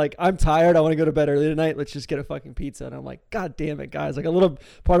again, like I'm tired. I want to go to bed early tonight. Let's just get a fucking pizza. And I'm like, God damn it, guys. Like a little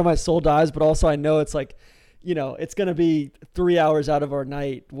part of my soul dies, but also I know it's like, you know, it's going to be 3 hours out of our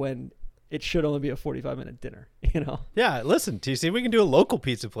night when it should only be a 45-minute dinner, you know? Yeah, listen, TC, we can do a local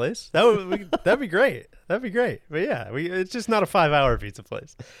pizza place. That'd be great. That'd be great. But yeah, it's just not a 5-hour pizza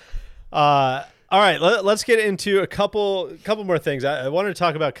place. All right, let's get into a couple more things. I wanted to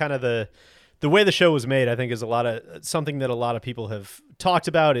talk about kind of the way the show was made. I think is something that a lot of people have talked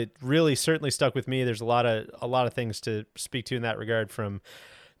about. It really certainly stuck with me. There's a lot of things to speak to in that regard, from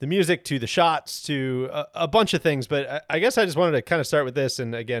the music to the shots to a bunch of things. But I guess I just wanted to kind of start with this,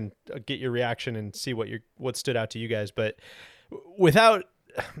 and again, get your reaction and see what stood out to you guys. But without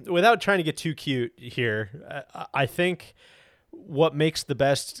trying to get too cute here, I think what makes the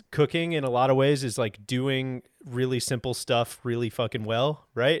best cooking in a lot of ways is like doing really simple stuff really fucking well,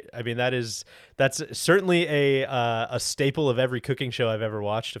 right? I mean, that's certainly a staple of every cooking show I've ever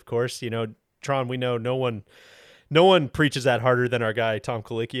watched. Of course, you know, Tron, we know no one preaches that harder than our guy Tom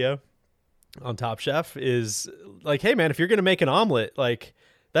Colicchio on Top Chef. Is like, hey man, if you're gonna make an omelet, like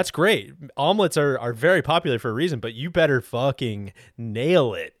that's great. Omelets are very popular for a reason, but you better fucking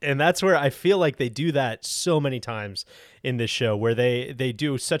nail it. And that's where I feel like they do that so many times in this show, where they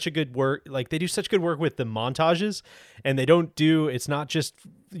do such a good work. Like they do such good work with the montages, and it's not just,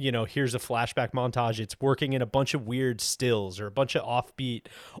 you know, here's a flashback montage. It's working in a bunch of weird stills or a bunch of offbeat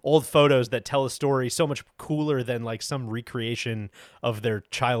old photos that tell a story so much cooler than like some recreation of their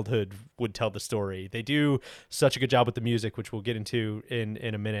childhood would tell the story. They do such a good job with the music, which we'll get into in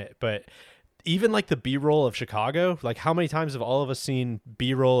a minute. But even like the B-roll of Chicago, like how many times have all of us seen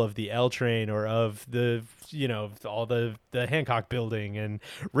B-roll of the L train or of the, you know, all the Hancock building and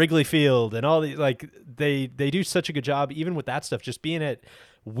Wrigley Field and all these, like they do such a good job even with that stuff, just being at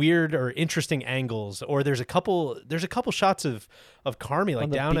weird or interesting angles. Or there's a couple shots of Carmy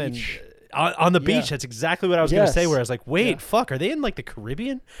like down on the beach. That's exactly what I was going to say, where I was like, wait, fuck, are they in like the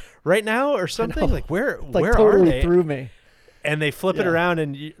Caribbean right now or something? Like where totally are they? Threw me. And they flip it around,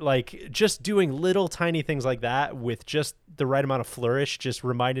 and like just doing little tiny things like that with just the right amount of flourish just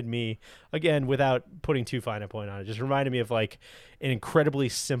reminded me, again, without putting too fine a point on it, just reminded me of like an incredibly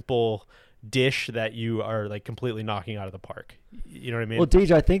simple dish that you are like completely knocking out of the park. You know what I mean? Well,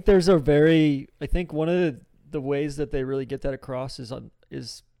 DJ, I think one of the ways that they really get that across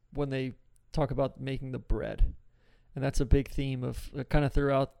is when they talk about making the bread. And that's a big theme of kind of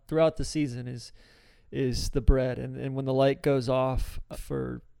throughout the season is the bread. And when the light goes off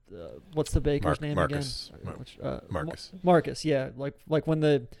for what's the baker's name Marcus. again? Marcus. Yeah. Like when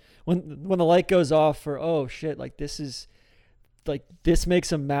the light goes off for, oh shit, like this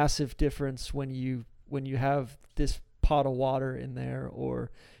makes a massive difference when you have this pot of water in there,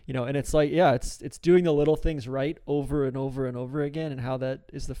 or, you know, and it's like, yeah, it's doing the little things right over and over and over again, and how that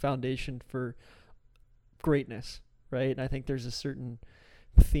is the foundation for greatness. Right. And I think there's a certain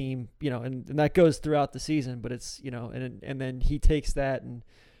theme, you know, and that goes throughout the season, but it's, you know, and then he takes that and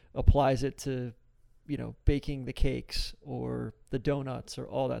applies it to, you know, baking the cakes or the donuts or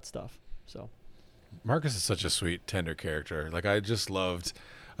all that stuff. So Marcus is such a sweet, tender character. Like I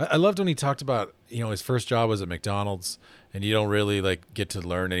loved when he talked about, you know, his first job was at McDonald's, and you don't really like get to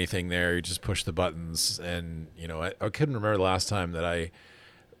learn anything there. You just push the buttons. And, you know, I couldn't remember the last time that I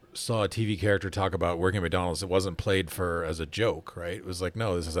saw a TV character talk about working at McDonald's. It wasn't played as a joke, right? It was like,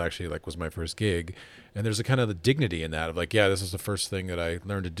 no, this is actually like was my first gig. And there's a kind of the dignity in that of like, yeah, this is the first thing that I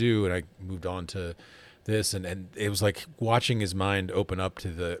learned to do, and I moved on to this. And it was like watching his mind open up to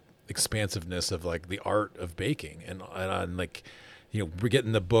the expansiveness of like the art of baking. And like, you know, we're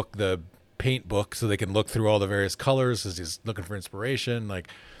getting the paint book so they can look through all the various colors as he's looking for inspiration. Like,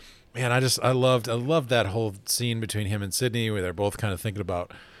 man, I loved that whole scene between him and Sydney, where they're both kind of thinking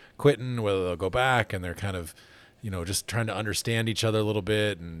about quitting, whether they'll go back, and they're kind of, you know, just trying to understand each other a little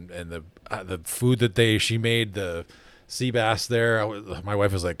bit. And the food that she made, the sea bass there, my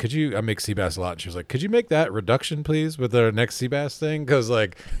wife was like, I make sea bass a lot, and she was like, could you make that reduction please with our next sea bass thing, because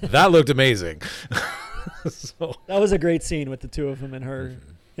like that looked amazing. So that was a great scene with the two of them in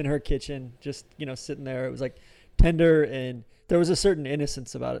her kitchen, just, you know, sitting there. It was like tender, and there was a certain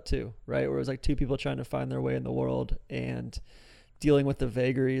innocence about it too, right? Where it was like two people trying to find their way in the world and dealing with the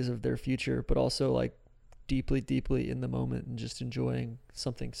vagaries of their future, but also like deeply, deeply in the moment and just enjoying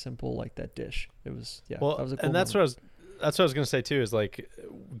something simple like that dish. It was, yeah. Well, that was a cool and that's moment. what that's what I was going to say too, is like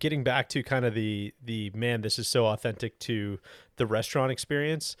getting back to kind of the man, this is so authentic to the restaurant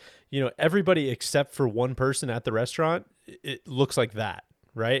experience. You know, everybody except for one person at the restaurant, it looks like that.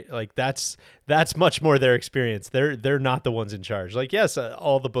 Right? Like that's much more their experience. They're not the ones in charge. Like, yes,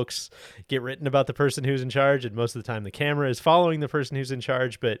 all the books get written about the person who's in charge, and most of the time the camera is following the person who's in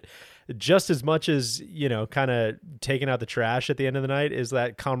charge, but just as much as, you know, kind of taking out the trash at the end of the night is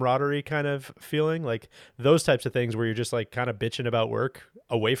that camaraderie kind of feeling. Like those types of things where you're just like kind of bitching about work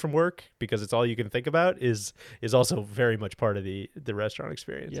away from work because it's all you can think about is also very much part of the restaurant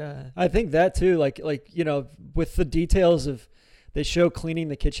experience. Yeah. I think that too, like, you know, with the details of, they show cleaning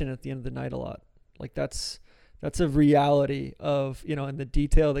the kitchen at the end of the night a lot. Like that's a reality of, you know, and the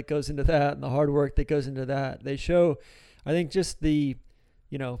detail that goes into that and the hard work that goes into that. They show, I think, just the,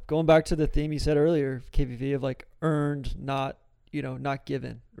 you know, going back to the theme you said earlier, KVV, of like earned, not, you know, not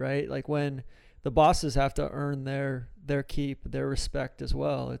given, right? Like when the bosses have to earn their keep, their respect as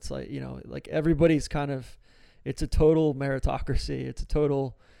well. It's like, you know, like everybody's kind of, it's a total meritocracy. It's a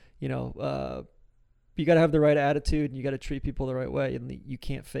total, you know, you got to have the right attitude and you got to treat people the right way, and you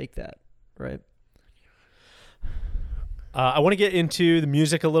can't fake that, right? I want to get into the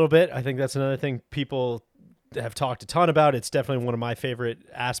music a little bit. I think that's another thing people have talked a ton about. It's definitely one of my favorite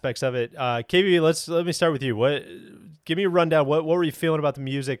aspects of it. KB, let me start with you. Give me a rundown. What were you feeling about the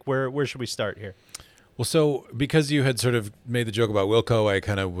music? Where should we start here? Well, so because you had sort of made the joke about Wilco,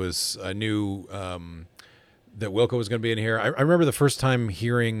 I knew that Wilco was going to be in here. I remember the first time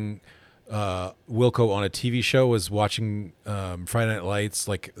hearing Wilco on a TV show was watching Friday Night Lights.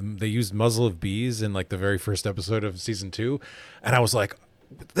 Like they used Muzzle of Bees in like the very first episode of season 2, and I was like,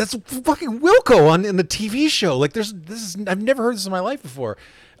 "That's fucking Wilco in the TV show." Like I've never heard this in my life before.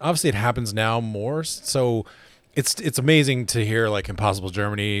 Obviously, it happens now more, so it's amazing to hear like Impossible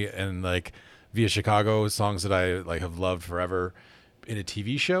Germany and like Via Chicago, songs that I like have loved forever in a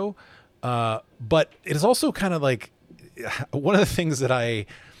TV show. But it is also kind of like one of the things that I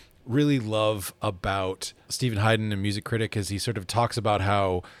really love about Stephen Hyden, a music critic, is he sort of talks about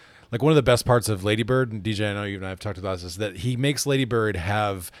how like one of the best parts of Lady Bird, and DJ, I know you and I have talked about this, is that he makes Lady Bird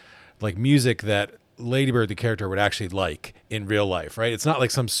have like music that Lady Bird, the character, would actually like in real life, right? It's not like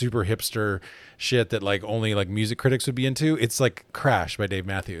some super hipster shit that like only like music critics would be into. It's like Crash by Dave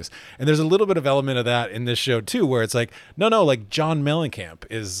Matthews. And there's a little bit of element of that in this show too, where it's like, no, like John Mellencamp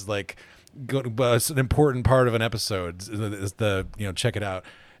is like it's an important part of an episode. Is the, you know, check it out.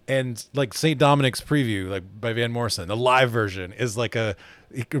 And like St. Dominic's Preview, like by Van Morrison, the live version is like a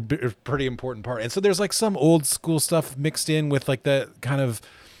pretty important part. And so there's like some old school stuff mixed in with like that kind of,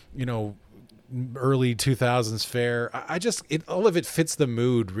 you know, early 2000s fare. All of it fits the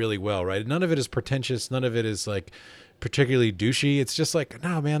mood really well, right? None of it is pretentious. None of it is like particularly douchey. It's just like,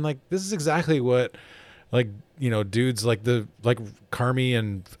 no, man, like this is exactly what like, you know, dudes like Carmy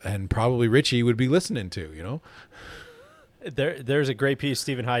and probably Richie would be listening to, you know? There's a great piece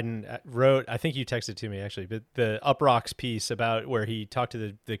Stephen Hyden wrote. I think you texted to me actually, but the Uprocks piece about where he talked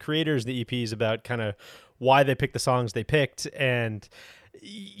to the creators, the EPs, about kind of why they picked the songs they picked. And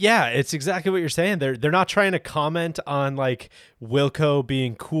yeah, it's exactly what you're saying. They're not trying to comment on like Wilco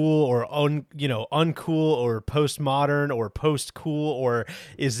being cool or uncool or postmodern or post cool, or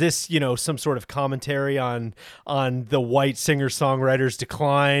is this, you know, some sort of commentary on the white singer songwriter's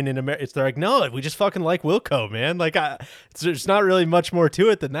decline in America? They're like, no, we just fucking like Wilco, man. Like there's not really much more to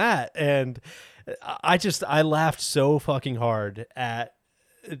it than that. And I laughed so fucking hard at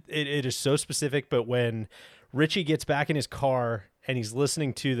it. It is so specific, but when Richie gets back in his car and he's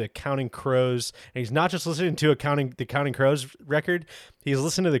listening to the Counting Crows, and he's not just listening to the Counting Crows record, he's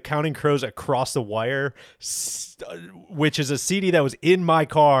listening to the Counting Crows Across the Wire, which is a CD that was in my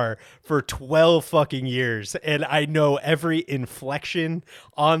car for 12 fucking years, and I know every inflection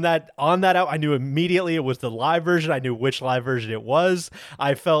on that album. I knew immediately it was the live version. I knew which live version it was.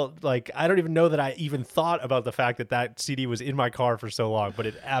 I felt like I don't even know that I even thought about the fact that CD was in my car for so long, but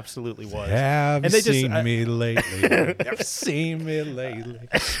it absolutely was. Have and they seen me lately? Have seen me lately?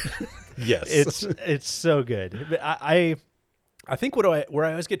 Yes, it's so good. But I think where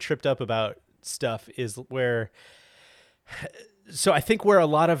I always get tripped up about stuff is where a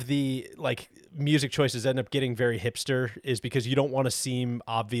lot of the like music choices end up getting very hipster is because you don't want to seem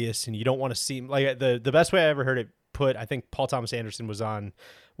obvious and you don't want to seem like the best way I ever heard it put. I think Paul Thomas Anderson was on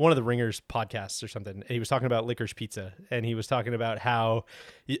one of the Ringers podcasts or something, and he was talking about Licorice Pizza, and he was talking about how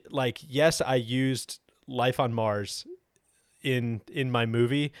like, yes, I used Life on Mars in my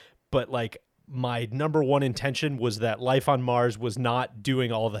movie, but like my number one intention was that Life on Mars was not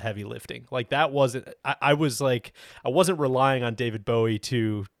doing all the heavy lifting. Like that wasn't, I wasn't relying on David Bowie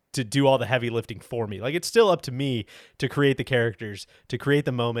to to do all the heavy lifting for me. Like, it's still up to me to create the characters, to create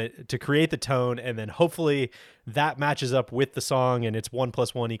the moment, to create the tone, and then hopefully that matches up with the song and it's 1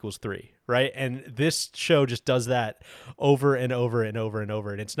 + 1 = 3, right? And this show just does that over and over and over and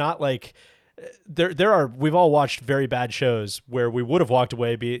over. And it's not like we've all watched very bad shows where we would have walked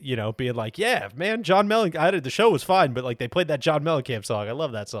away being like, yeah, man, John Mellencamp, the show was fine, but like they played that John Mellencamp song. I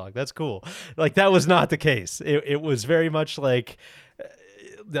love that song. That's cool. Like, that was not the case. It was very much like,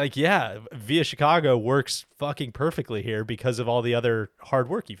 yeah, Via Chicago works fucking perfectly here because of all the other hard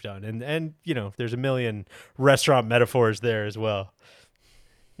work you've done. And there's a million restaurant metaphors there as well.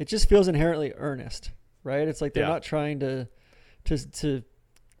 It just feels inherently earnest, right? It's like they're not trying to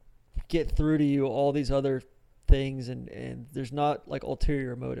get through to you all these other things, and there's not like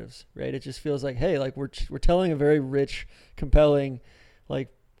ulterior motives, right? It just feels like, hey, like we're telling a very rich, compelling, like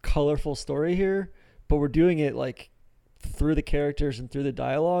colorful story here, but we're doing it like through the characters and through the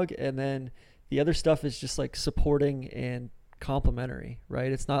dialogue, and then the other stuff is just like supporting and complementary,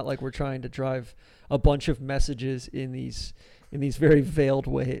 right? It's not like we're trying to drive a bunch of messages in these very veiled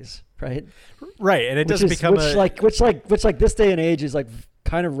ways, right? Right, and it doesn't become which this day and age is like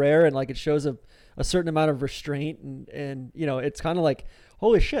kind of rare, and like it shows a certain amount of restraint, and it's kind of like,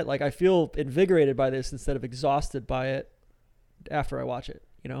 holy shit, like I feel invigorated by this instead of exhausted by it after I watch it,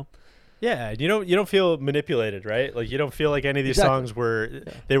 Yeah, you don't feel manipulated, right? Like, you don't feel like any of these songs were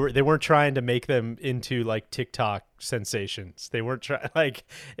they weren't trying to make them into like TikTok sensations. They weren't trying, like,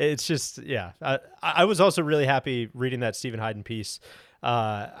 it's just, yeah. I was also really happy reading that Stephen Hyden piece.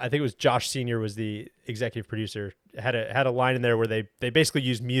 I think it was Josh Senior was the executive producer, had a line in there where they basically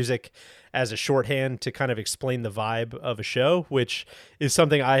used music as a shorthand to kind of explain the vibe of a show, which is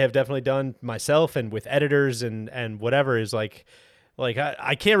something I have definitely done myself and with editors and whatever, is like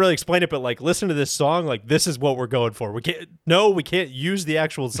I can't really explain it, but like, listen to this song, like this is what we're going for. We can't use the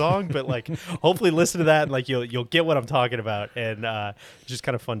actual song, but like hopefully listen to that and like you'll get what I'm talking about. And just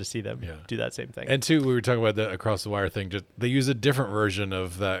kind of fun to see them do that same thing. And too, we were talking about the Across the Wire thing. Just they use a different version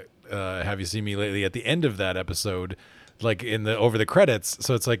of that. Have You Seen Me Lately at the end of that episode, like in the over the credits.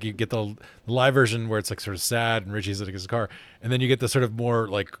 So it's like you get the live version where it's like sort of sad and Richie's in his car, and then you get the sort of more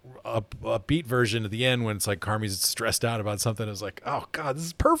like upbeat version at the end when it's like Carmi's stressed out about something. It's like, oh god, this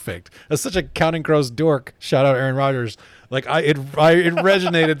is perfect. That's such a Counting Crows dork. Shout out Aaron Rodgers. Like it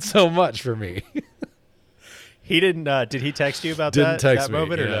resonated so much for me. He didn't. Did he text you about that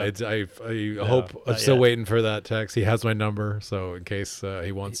moment? Yeah, I hope. I'm still waiting for that text. He has my number, so in case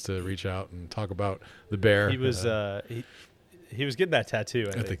he wants to reach out and talk about the bear. He was he was getting that tattoo.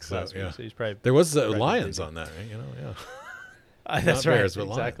 I think so. Yeah. So he's probably there was lions on that, right? That's Not right. Bears, but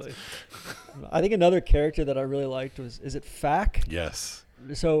exactly. lions. I think another character that I really liked is it Fack? Yes.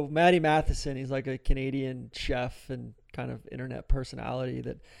 So Matty Matheson, he's like a Canadian chef and kind of internet personality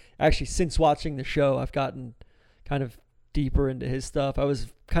that actually, since watching the show, I've gotten kind of deeper into his stuff. I was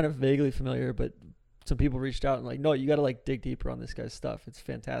kind of vaguely familiar, but some people reached out and like, no, you got to like dig deeper on this guy's stuff. It's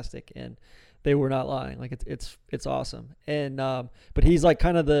fantastic. And they were not lying. Like it's awesome. And, but he's like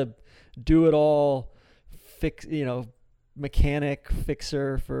kind of the do it all mechanic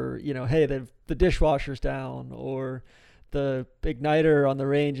fixer for, hey, the dishwasher's down or the igniter on the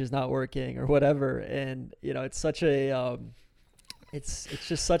range is not working or whatever. And, it's such a, it's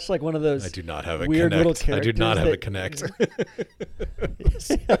just such like one of those. I do not have a weird connect. Little characters. I do not have a connect.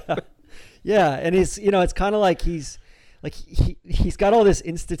 Yeah, and he's it's kind of like he's got all this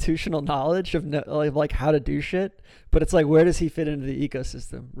institutional knowledge of like how to do shit, but it's like, where does he fit into the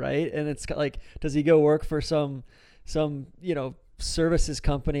ecosystem, right? And it's like, does he go work for some services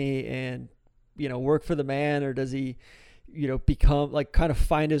company and work for the man, or does he become like kind of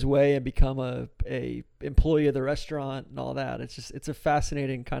find his way and become a employee of the restaurant and all that? It's a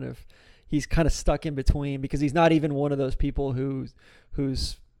fascinating kind of, he's kind of stuck in between because he's not even one of those people who's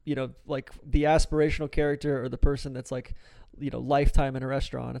like the aspirational character or the person that's like, lifetime in a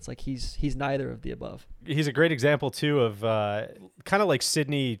restaurant. It's like he's neither of the above. He's a great example too of kind of like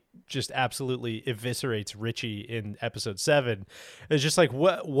Sydney just absolutely eviscerates Richie in episode 7. It's just like,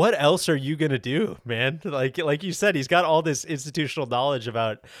 what else are you gonna do, man? Like you said, he's got all this institutional knowledge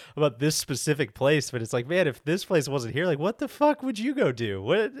about this specific place, but it's like, man, if this place wasn't here, like what the fuck would you go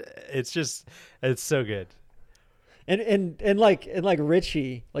do? It's so good. And like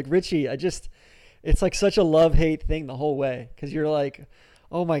Richie, it's like such a love-hate thing the whole way, because you're like,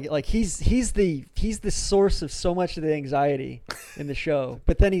 oh my, like he's the source of so much of the anxiety in the show,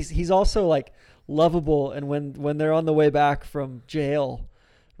 but then he's also like lovable, and when they're on the way back from jail,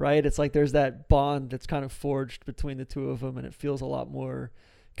 right, it's like there's that bond that's kind of forged between the two of them, and it feels a lot more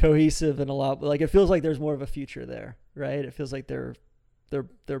cohesive and a lot like it feels like there's more of a future there, right? It feels like they're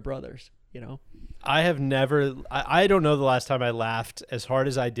they're brothers, you know. I have never. I don't know the last time I laughed as hard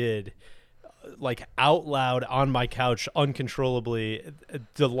as I did, like out loud on my couch uncontrollably.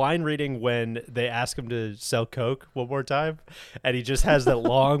 The line reading when they ask him to sell coke one more time, and he just has that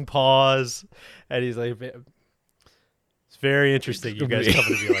long pause, and he's like, "It's very interesting, you guys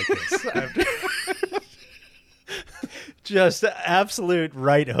coming to me like this." Just absolute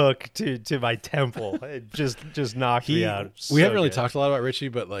right hook to my temple. It just knocked me out. We haven't really talked a lot about Richie,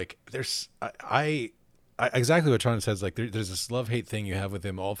 but like there's I exactly what Tron says. Like there's this love-hate thing you have with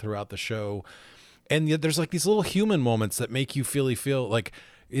him all throughout the show, and yet there's like these little human moments that make you feel like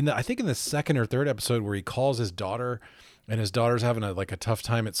I think in the second or third episode where he calls his daughter. And his daughter's having a tough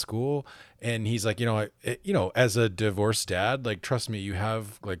time at school, and he's like, as a divorced dad, like, trust me, you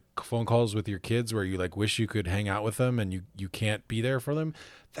have like phone calls with your kids where you like wish you could hang out with them, and you can't be there for them.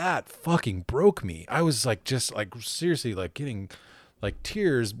 That fucking broke me. I was like, just like seriously, like getting like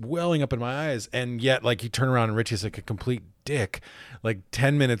tears welling up in my eyes, and yet like you turn around and Richie's like a complete dick, like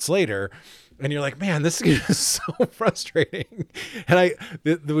 10 minutes later. And you're like, man, this is so frustrating. And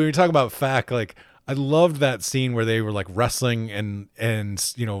when we talk about Fack, like, I loved that scene where they were like wrestling and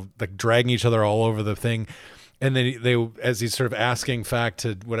like dragging each other all over the thing, and then they as he's sort of asking Fack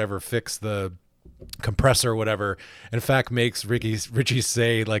to whatever fix the compressor or whatever, and Fack makes Richie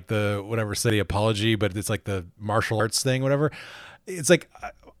say like the apology, but it's like the martial arts thing, whatever. It's like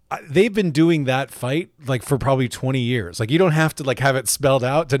they've been doing that fight like for probably 20 years. Like you don't have to like have it spelled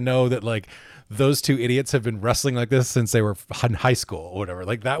out to know that like those two idiots have been wrestling like this since they were in high school or whatever.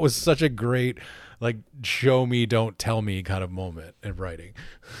 Like that was such a great like show me don't tell me kind of moment in writing.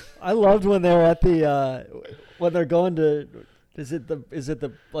 I loved when they're at the when they're going to is it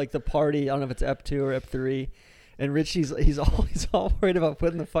the like the party, I don't know if it's Ep2 or Ep3, and Richie's he's all worried about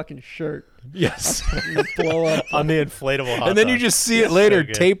putting the fucking shirt Yes. blow up on the inflatable hot and then dog. you just see it later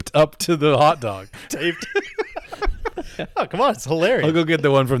so taped up to the hot dog. taped. Oh, come on, it's hilarious. I'll go get the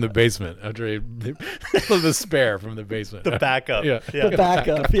one from the basement after the spare from the basement. The backup. Yeah. the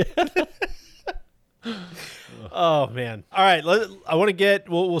backup. Yeah. Oh man! All right, I want to get.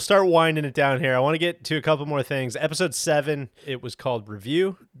 We'll start winding it down here. I want to get to a couple more things. Episode 7, it was called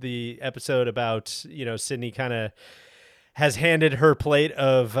Review. The episode about Sydney kind of has handed her plate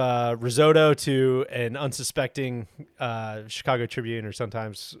of risotto to an unsuspecting Chicago Tribune or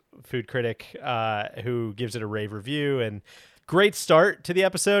sometimes food critic who gives it a rave review. And great start to the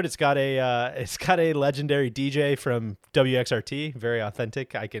episode. It's got a legendary DJ from WXRT, very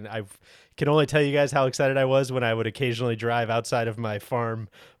authentic. I can only tell you guys how excited I was when I would occasionally drive outside of my farm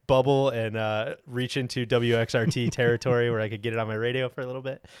bubble and reach into WXRT territory where I could get it on my radio for a little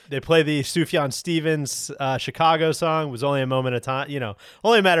bit. They play the Sufjan Stevens Chicago song. It was only a moment of time,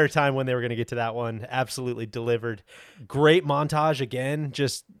 only a matter of time when they were going to get to that one. Absolutely delivered. Great montage again,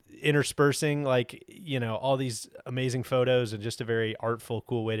 just interspersing all these amazing photos and just a very artful,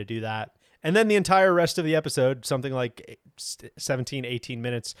 cool way to do that. And then the entire rest of the episode, something like 17, 18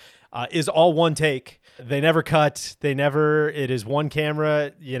 minutes, is all one take. They never cut. It is one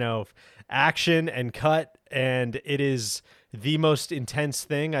camera, action and cut. And it is the most intense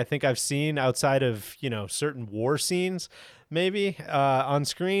thing I think I've seen outside of, certain war scenes, maybe on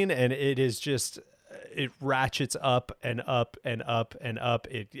screen. And it is just, it ratchets up and up and up and up.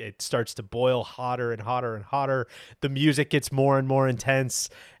 It starts to boil hotter and hotter and hotter. The music gets more and more intense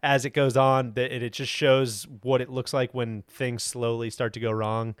as it goes on. It just shows what it looks like when things slowly start to go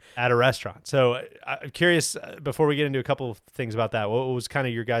wrong at a restaurant. So I'm curious, before we get into a couple of things about that, what was kind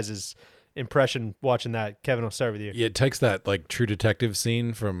of your guys' impression watching that? Kevin, I'll start with you. Yeah, it takes that like True Detective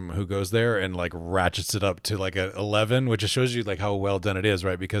scene from Who Goes There and like ratchets it up to like a 11, which just shows you like how well done it is,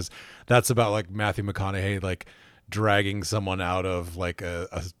 right? Because that's about like Matthew McConaughey like dragging someone out of like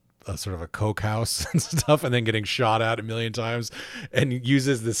a sort of a coke house and stuff, and then getting shot at a million times, and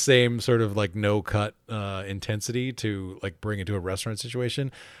uses the same sort of like no cut intensity to like bring it to a restaurant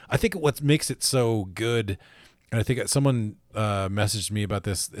situation. I think what makes it so good, and I think someone messaged me about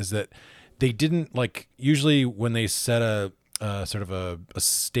this, is that they didn't like, usually when they set a sort of a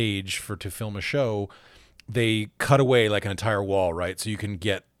stage to film a show, they cut away like an entire wall, right? So you can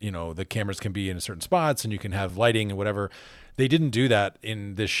get, the cameras can be in certain spots and you can have lighting and whatever. They didn't do that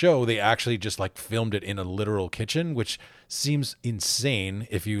in this show. They actually just like filmed it in a literal kitchen, which seems insane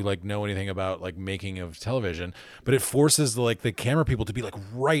if you like know anything about like making of television, but it forces the camera people to be like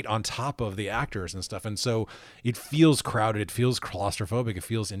right on top of the actors and stuff. And so it feels crowded, it feels claustrophobic, it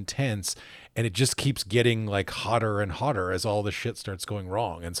feels intense, and it just keeps getting like hotter and hotter as all the shit starts going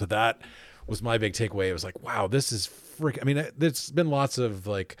wrong. And so that was my big takeaway. It was like, wow, this is I mean, there's been lots of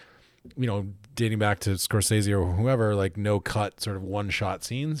like dating back to Scorsese or whoever, like no cut sort of one shot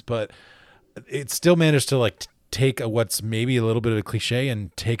scenes, but it still managed to like take what's maybe a little bit of a cliche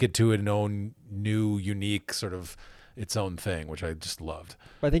and take it to an own new, unique sort of its own thing, which I just loved.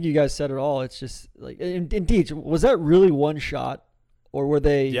 I think you guys said it all. It's just like, indeed, was that really one shot, or were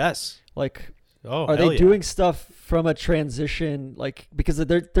they? Yes. Like, are they doing stuff from a transition? Like, because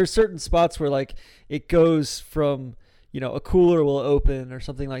there's certain spots where like it goes from, a cooler will open or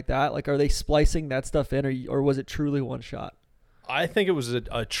something like that. Like, are they splicing that stuff in, or was it truly one shot? I think it was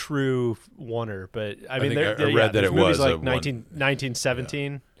a true oneer, but I mean, I read that it was like a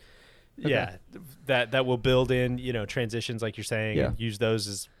 1917. Yeah, that will build in, transitions like you're saying, and use those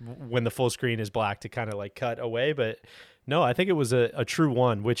as when the full screen is black to kind of like cut away. But no, I think it was a true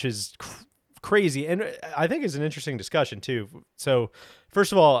one, which is crazy. And I think it's an interesting discussion too. So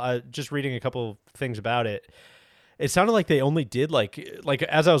first of all, just reading a couple things about it, it sounded like they only did like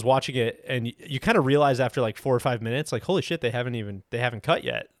as I was watching it, and you kind of realize after like 4 or 5 minutes, like, holy shit, they haven't cut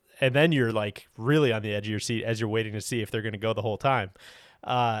yet. And then you're like really on the edge of your seat as you're waiting to see if they're going to go the whole time.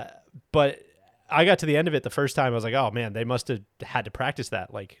 But I got to the end of it the first time. I was like, oh man, they must have had to practice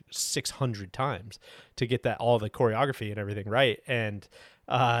that like 600 times to get all the choreography and everything right. And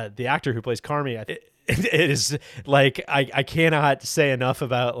the actor who plays Carmy, it is like, I cannot say enough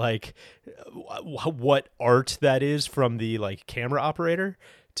about like what art that is from the like camera operator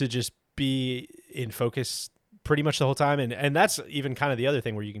to just be in focus pretty much the whole time. And that's even kind of the other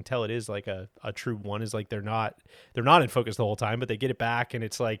thing where you can tell it is like a true one, is like they're not in focus the whole time, but they get it back, and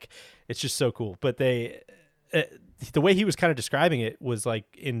it's like, it's just so cool. But the way he was kind of describing it was like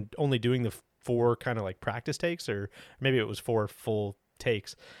in only doing the 4 kind of like practice takes, or maybe it was 4 full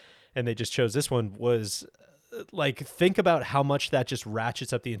takes, and they just chose this one, was like, think about how much that just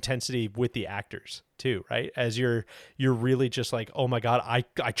ratchets up the intensity with the actors too, right? As you're really just like, oh my God,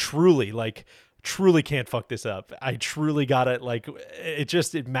 I truly can't fuck this up. I truly got it. Like,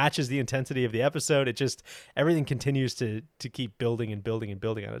 it matches the intensity of the episode. It just, everything continues to keep building and building and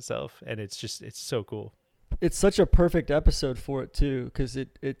building on itself. And it's so cool. It's such a perfect episode for it too, because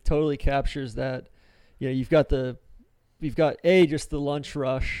it totally captures that. You've got A, just the lunch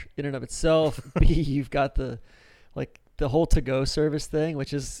rush in and of itself. B, you've got the whole to-go service thing,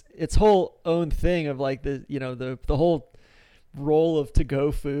 which is its whole own thing of like the whole role of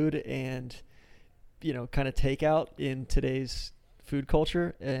to-go food and, kind of takeout in today's food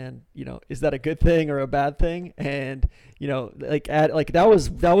culture. And, is that a good thing or a bad thing? And,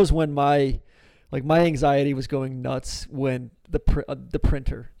 that was when my anxiety was going nuts, when the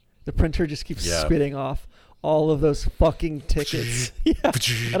printer just keeps spitting off all of those fucking tickets. Yeah.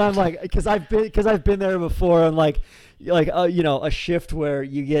 And I'm like, because I've been there before, on a shift where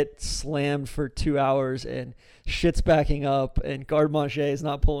you get slammed for 2 hours and shit's backing up and garde manger is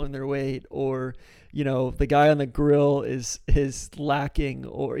not pulling their weight, or the guy on the grill is lacking,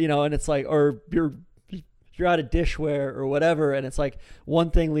 or and it's like, or you're out of dishware or whatever, and it's like one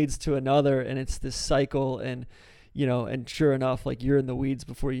thing leads to another, and it's this cycle, and and sure enough, like, you're in the weeds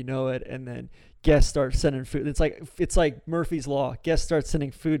before you know it, and then guests start sending food. It's like Murphy's Law. Guests start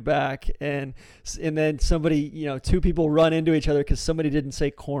sending food back, and then somebody, 2 people run into each other because somebody didn't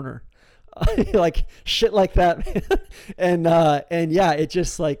say corner, like shit like that. and yeah, it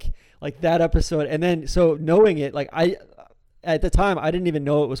just like that episode. And then, so knowing it, like, at the time, I didn't even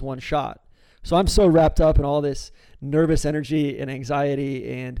know it was one shot. So I'm so wrapped up in all this nervous energy and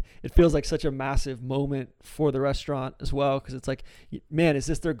anxiety, and it feels like such a massive moment for the restaurant as well, because it's like, man, is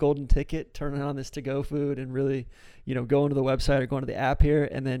this their golden ticket, turning on this to-go food and really, going to the website or going to the app here,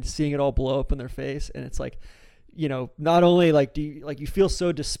 and then seeing it all blow up in their face. And it's like, not only like you feel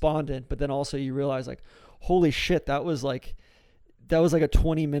so despondent, but then also you realize, like, holy shit, that was like a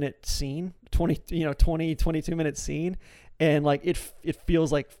 20-minute scene, 22 minute scene, and like it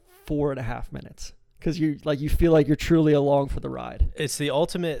feels like 4.5 minutes, because you feel like you're truly along for the ride. It's the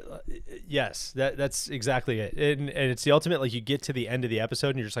ultimate. Yes, that's exactly it. And it's the ultimate, like, you get to the end of the episode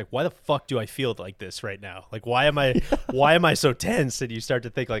and you're just like, why the fuck do I feel like this right now? Like, why am I so tense? And you start to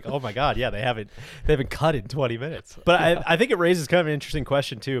think like, oh my God, yeah, they haven't cut in 20 minutes. But yeah. I think it raises kind of an interesting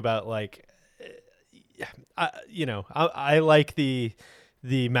question too about like, I like the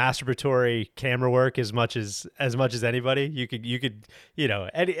masturbatory camera work as much as anybody. You could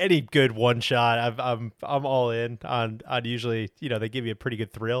any good one shot, I'm all in on usually, they give you a pretty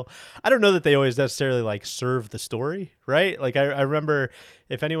good thrill. I don't know that they always necessarily like serve the story, right? Like I remember,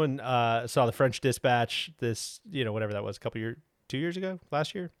 if anyone saw The French Dispatch, this, whatever that was, 2 years ago,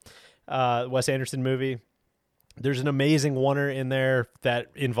 last year, Wes Anderson movie, there's an amazing oneer in there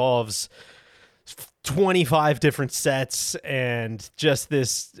that involves 25 different sets and just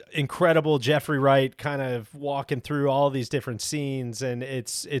this incredible Jeffrey Wright kind of walking through all these different scenes, and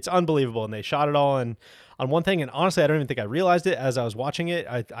it's unbelievable. And they shot it all on one thing, and honestly I don't even think I realized it as I was watching it.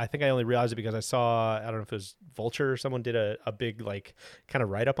 I think I only realized it because I saw, I don't know if it was Vulture or someone did a big like kind of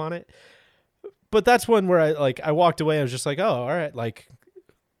write-up on it. But that's one where I walked away, I was just like, oh, all right, like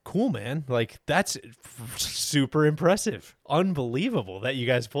cool, man. Like, that's super impressive. Unbelievable that you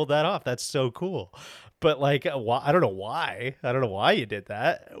guys pulled that off. That's so cool. But like, I don't know why. I don't know why you did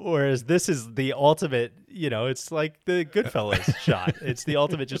that. Whereas this is the ultimate, it's like the Goodfellas shot. It's the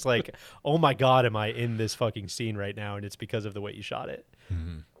ultimate, just like, oh my God, am I in this fucking scene right now? And it's because of the way you shot it.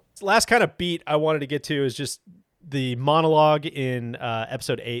 Mm-hmm. Last kind of beat I wanted to get to is just the monologue in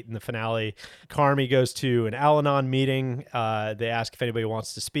episode 8 in the finale. Carmy goes to an Al-Anon meeting. They ask if anybody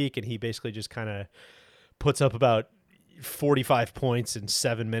wants to speak, and he basically just kind of puts up about 45 points in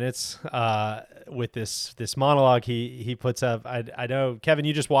 7 minutes with this monologue he puts up. I know, Kevin,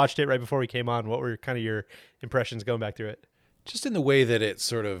 you just watched it right before we came on. What were kind of your impressions going back through it? Just in the way that it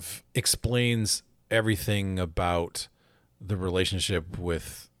sort of explains everything about the relationship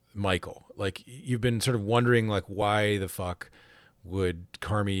with Michael. Like, you've been sort of wondering, like, why the fuck would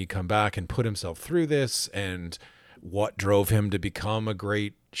Carmy come back and put himself through this, and what drove him to become a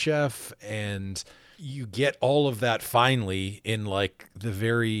great chef. And you get all of that finally in like the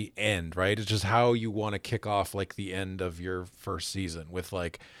very end, right? It's just how you want to kick off like the end of your first season with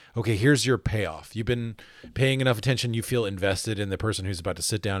like, okay, here's your payoff. You've been paying enough attention. You feel invested in the person who's about to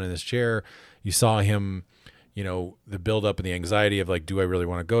sit down in this chair. You saw him, the build up and the anxiety of like, do I really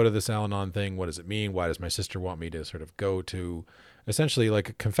want to go to this Al-Anon thing? What does it mean? Why does my sister want me to sort of go to essentially like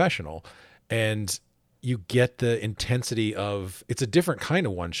a confessional? And you get the intensity of, it's a different kind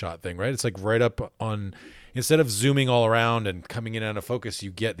of one-shot thing, right? It's like right up on, instead of zooming all around and coming in out of focus,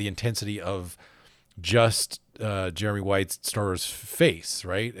 you get the intensity of just Jeremy White Starr's face,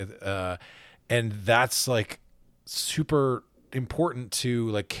 right? And that's like super important to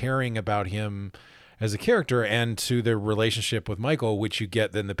like caring about him as a character and to their relationship with Michael, which you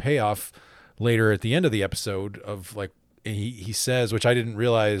get then the payoff later at the end of the episode of like, he says, which I didn't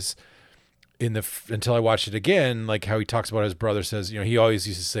realize until I watched it again, like how he talks about his brother says, he always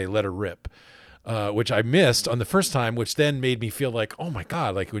used to say, let her rip, which I missed on the first time, which then made me feel like, oh my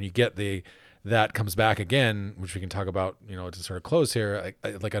God, like when you get that comes back again, which we can talk about, to sort of close here,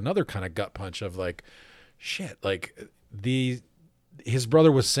 like another kind of gut punch of like, shit, like his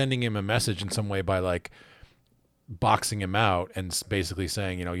brother was sending him a message in some way by like boxing him out and basically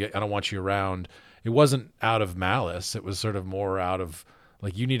saying, I don't want you around. It wasn't out of malice. It was sort of more out of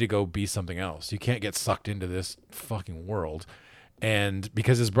like, you need to go be something else. You can't get sucked into this fucking world. And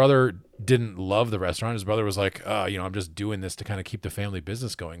because his brother didn't love the restaurant, his brother was like, I'm just doing this to kind of keep the family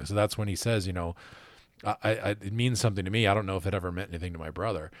business going. So that's when he says, it means something to me. I don't know if it ever meant anything to my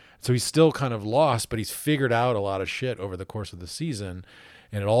brother. So he's still kind of lost, but he's figured out a lot of shit over the course of the season.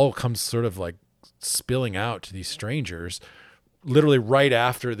 And it all comes sort of like spilling out to these strangers literally right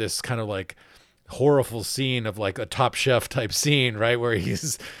after this kind of like horrible scene of like a Top Chef type scene, right? Where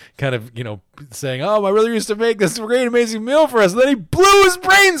he's kind of, saying, oh, my brother used to make this great, amazing meal for us. And then he blew his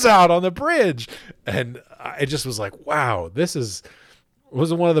brains out on the bridge. And I just was like, wow, was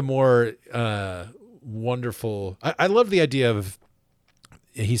one of the more wonderful. I love the idea of,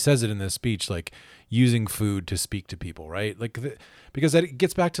 he says it in this speech, like using food to speak to people, right? Like, because that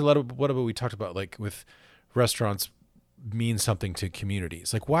gets back to what we talked about, like with restaurants means something to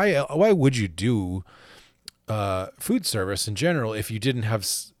communities. Like why would you do food service in general if you didn't have,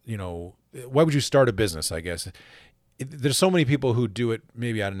 why would you start a business? I guess there's so many people who do it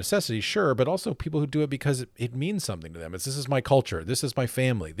maybe out of necessity, sure, but also people who do it because it means something to them. This is my culture. This is my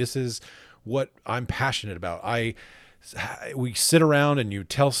family. This is what I'm passionate about. We sit around and you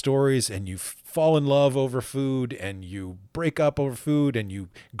tell stories and you fall in love over food and you break up over food and you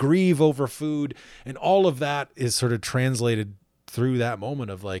grieve over food. And all of that is sort of translated through that moment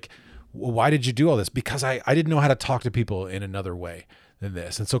of like, well, why did you do all this? Because I didn't know how to talk to people in another way than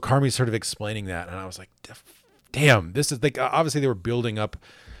this. And so Carmy's sort of explaining that. And I was like, damn, this is like, obviously they were building up.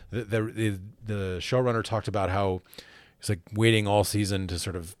 The showrunner talked about how it's like waiting all season to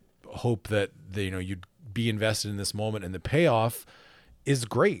sort of hope that you'd be invested in this moment, and the payoff is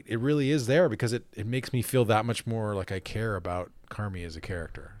great. It really is there because it makes me feel that much more like I care about Carmy as a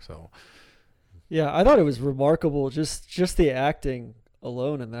character. So yeah, I thought it was remarkable, just the acting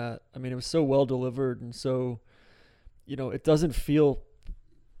alone in that. I mean, it was so well delivered, and so it doesn't feel,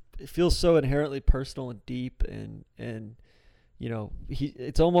 it feels so inherently personal and deep, and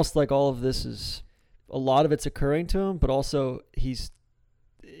it's almost like all of this is, a lot of it's occurring to him, but also he's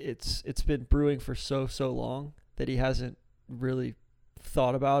it's been brewing for so long that he hasn't really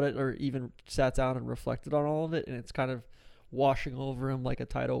thought about it or even sat down and reflected on all of it, and it's kind of washing over him like a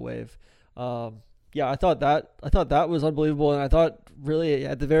tidal wave. Yeah, I thought that was unbelievable, and I thought really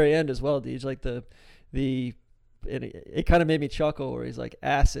at the very end as well, Deej, like it kind of made me chuckle where he's like,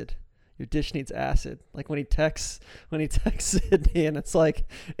 acid. Your dish needs acid. Like when he texts Sydney, and it's like,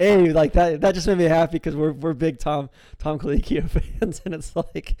 hey, like that just made me happy because we're big Tom Colicchio fans, and it's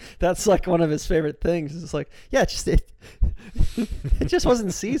like that's like one of his favorite things. It's like, yeah, it just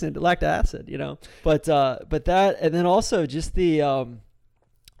wasn't seasoned. It lacked acid, you know. But that, and then also just the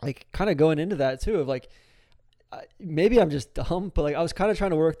like kind of going into that too of like, maybe I'm just dumb, but like I was kind of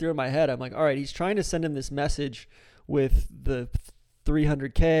trying to work through in my head. I'm like, all right, he's trying to send him this message with the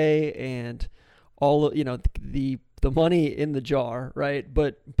 300K and all of, you know, the money in the jar, right?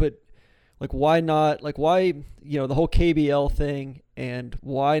 But like why not, like why, you know, the whole KBL thing, and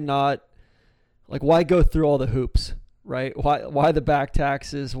why not, like why go through all the hoops, right? Why the back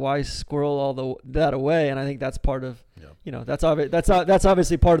taxes? Why squirrel all that away? And I think that's part of, you know, that's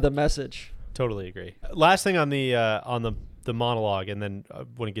obviously part of the message. Totally agree. Last thing on the monologue, and then I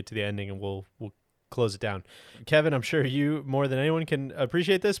want to get to the ending, and we'll close it down. Kevin, I'm sure you more than anyone can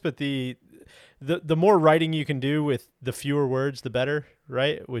appreciate this, but the more writing you can do with the fewer words, the better,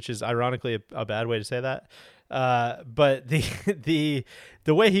 right? Which is ironically a bad way to say that. But the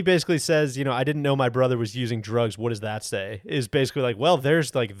way he basically says, you know, I didn't know my brother was using drugs. What does that say? Is basically like, well,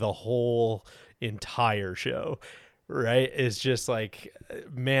 there's like the whole entire show, right? It's just like,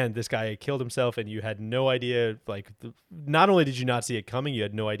 man, this guy killed himself, and you had no idea. Like, not only did you not see it coming, you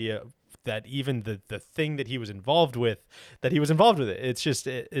had no idea that even the thing that he was involved with it. It's just,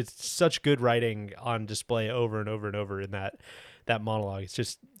 it's such good writing on display over and over and over in that monologue.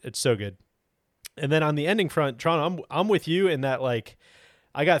 It's so good. And then on the ending front, Tron, I'm with you in that, like,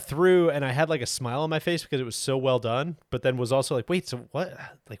 I got through and I had like a smile on my face because it was so well done, but then was also like, wait, so what,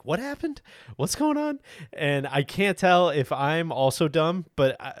 like what happened? What's going on? And I can't tell if I'm also dumb,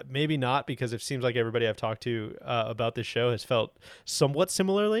 but maybe not, because it seems like everybody I've talked to about this show has felt somewhat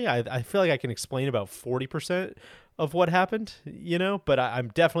similarly. I feel like I can explain about 40% of what happened, you know, but I'm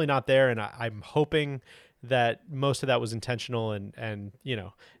definitely not there. And I'm hoping that most of that was intentional, and you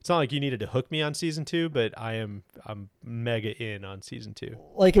know, it's not like you needed to hook me on season 2, but I'm mega in on season 2.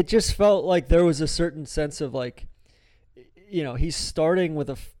 Like, it just felt like there was a certain sense of like, you know, he's starting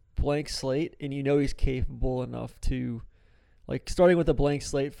with a blank slate, and you know he's capable enough to, like, starting with a blank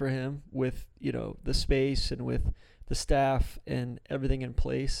slate for him with, you know, the space and with the staff and everything in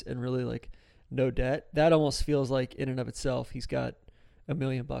place, and really like no debt. That almost feels like in and of itself he's got $1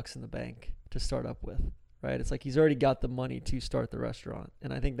 million in the bank to start up with. Right. It's like he's already got the money to start the restaurant.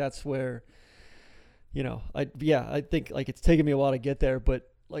 And I think that's where, you know, I think like it's taken me a while to get there, but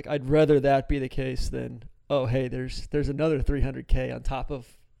like I'd rather that be the case than, oh, hey, there's another 300K on top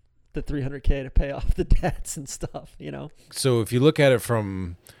of the 300K to pay off the debts and stuff, you know? So if you look at it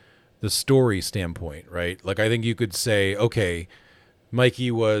from the story standpoint, right? Like I think you could say, okay,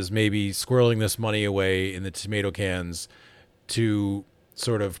 Mikey was maybe squirreling this money away in the tomato cans to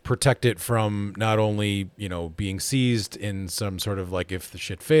sort of protect it from not only, you know, being seized in some sort of like if the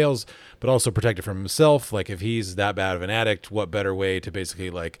shit fails, but also protect it from himself. Like if he's that bad of an addict, what better way to basically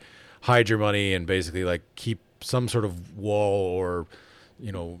like hide your money and basically like keep some sort of wall or,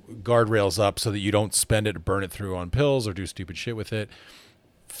 you know, guardrails up so that you don't spend it or burn it through on pills or do stupid shit with it.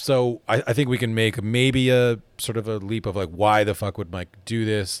 So I think we can make maybe a sort of a leap of like, why the fuck would Mike do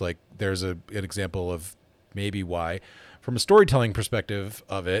this? Like there's an example of maybe why. From a storytelling perspective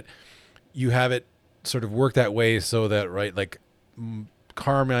of it, you have it sort of work that way so that, right, like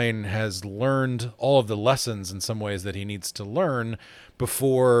Carmine has learned all of the lessons in some ways that he needs to learn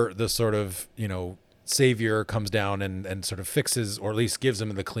before the sort of, you know, savior comes down and sort of fixes, or at least gives him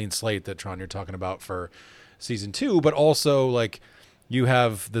the clean slate that Tron you're talking about for season 2. But also like you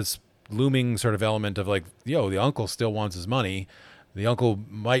have this looming sort of element of like, yo, the uncle still wants his money. The uncle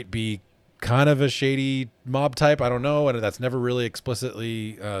might be kind of a shady mob type. I don't know. And that's never really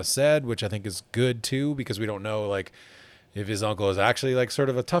explicitly said, which I think is good too, because we don't know like if his uncle is actually like sort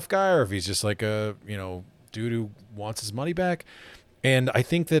of a tough guy or if he's just like a, you know, dude who wants his money back. And I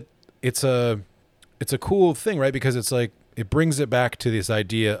think that it's a cool thing, right? Because it's like, it brings it back to this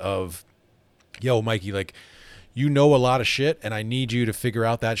idea of, yo, Mikey, like, you know a lot of shit and I need you to figure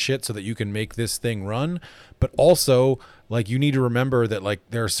out that shit so that you can make this thing run. But also like you need to remember that like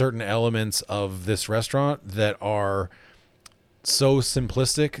there are certain elements of this restaurant that are so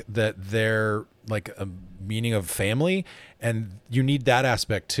simplistic that they're like a meaning of family, and you need that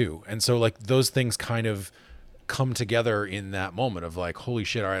aspect too. And so like those things kind of come together in that moment of like, holy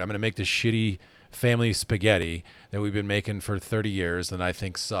shit, all right, I'm going to make this shitty family spaghetti that we've been making for 30 years and I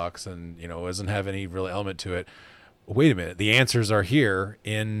think sucks and, doesn't have any real element to it. Wait a minute. The answers are here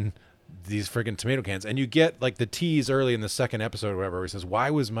in these friggin' tomato cans. And you get like the tease early in the second episode or whatever, where he says, why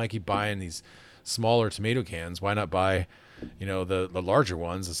was Mikey buying these smaller tomato cans? Why not buy, the larger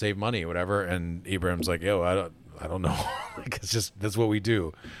ones to save money or whatever? And Ibrahim's like, yo, I don't know. Like, it's just, that's what we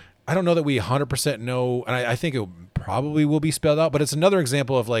do. I don't know that we 100% know. And I think it probably will be spelled out, but it's another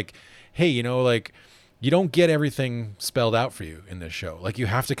example of like, hey, like you don't get everything spelled out for you in this show. Like you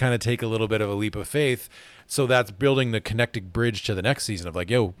have to kind of take a little bit of a leap of faith. So that's building the connecting bridge to the next season of like,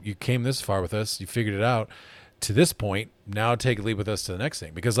 yo, you came this far with us, you figured it out to this point. Now take a leap with us to the next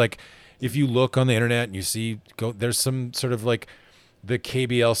thing. Because like, if you look on the internet and you see, there's some sort of like the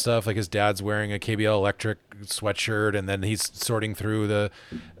KBL stuff, like his dad's wearing a KBL electric sweatshirt, and then he's sorting through the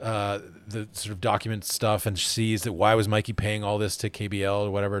sort of document stuff and sees that why was Mikey paying all this to KBL or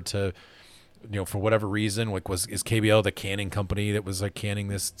whatever to, for whatever reason, like is KBL the canning company that was like canning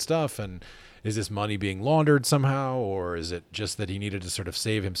this stuff, and is this money being laundered somehow, or is it just that he needed to sort of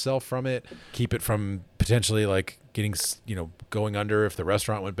save himself from it, keep it from potentially like getting, going under if the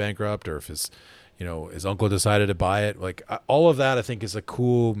restaurant went bankrupt, or if his uncle decided to buy it. Like all of that, I think is a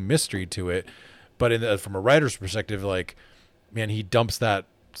cool mystery to it. But from a writer's perspective, like, man, he dumps that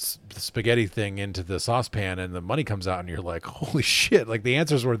spaghetti thing into the saucepan and the money comes out and you're like, holy shit, like the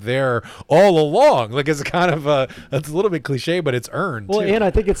answers were there all along. Like it's kind of it's a little bit cliche, but it's earned. Well, too. and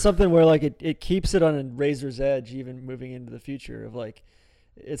I think it's something where like it keeps it on a razor's edge, even moving into the future of like,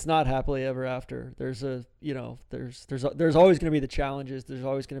 it's not happily ever after. There's there's always going to be the challenges. There's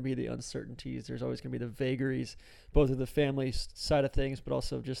always going to be the uncertainties. There's always going to be the vagaries, both of the family side of things, but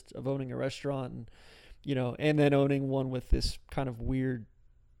also just of owning a restaurant and, and then owning one with this kind of weird,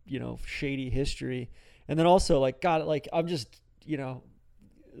 shady history. And then also like, God, like I'm just,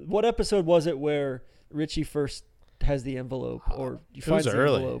 what episode was it where Richie first has the envelope, or you find the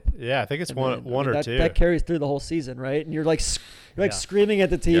early. envelope? Yeah, I think it's one or two. That carries through the whole season, right? And you're like screaming at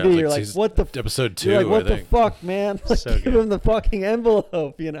the TV. Yeah, you're like, what the episode 2? You're like, what the fuck, man? Like, So give him the fucking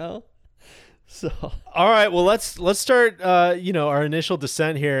envelope, So all right, well let's start our initial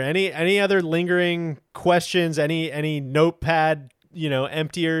descent here. Any other lingering questions? Any notepad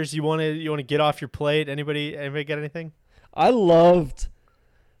emptiers you want to get off your plate? Anybody got anything? I loved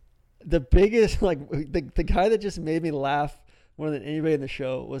the biggest, like the guy that just made me laugh more than anybody in the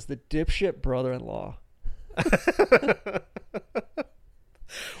show was the dipshit brother-in-law.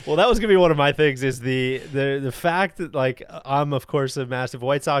 Well, that was gonna be one of my things. Is the fact that like I'm of course a massive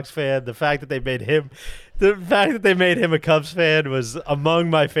White Sox fan. The fact that they made him a Cubs fan was among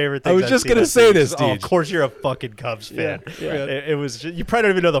my favorite things. I was just gonna say this. Oh, of course you're a fucking Cubs fan. Yeah. It was you probably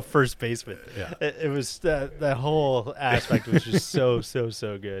don't even know the first baseman. Yeah. It was that whole aspect was just so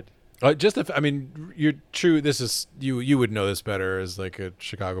good. You're true. This is you would know this better as like a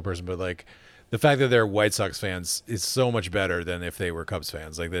Chicago person, but like the fact that they're White Sox fans is so much better than if they were Cubs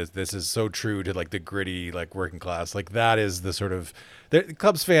fans. Like this is so true to like the gritty, like working class. Like that is the sort of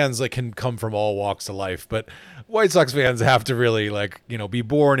Cubs fans like can come from all walks of life, but White Sox fans have to really like, be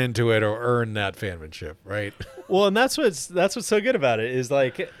born into it or earn that fanmanship, right? Well, and that's what's so good about it is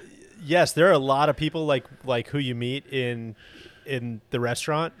like, yes, there are a lot of people like who you meet in the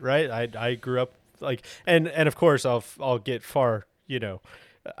restaurant, right? I grew up like, and of course I'll get far,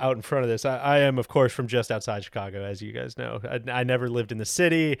 out in front of this. I am of course from just outside Chicago, as you guys know. I never lived in the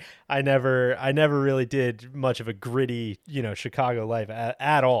city. I never really did much of a gritty, Chicago life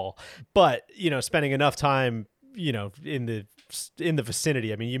at all. But, spending enough time, in the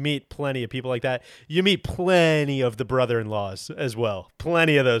vicinity. I mean, you meet plenty of people like that. You meet plenty of the brother-in-laws as well.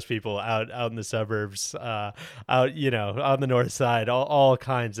 Plenty of those people out in the suburbs, out, on the north side, all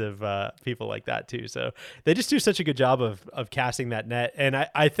kinds of people like that too. So they just do such a good job of casting that net. And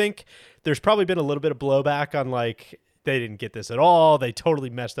I think there's probably been a little bit of blowback on like, they didn't get this at all. They totally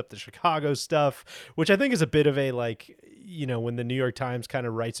messed up the Chicago stuff, which I think is a bit of a like, when the New York Times kind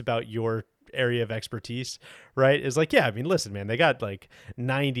of writes about your area of expertise, right, is like, yeah, I mean, listen, man, they got like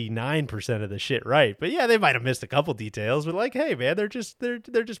 99% of the shit right, but yeah, they might have missed a couple details, but like, hey man, they're just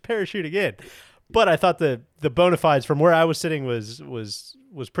parachuting in. But I thought the bona fides from where I was sitting was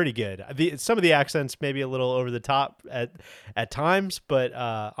pretty good. Some of the accents maybe a little over the top at times, but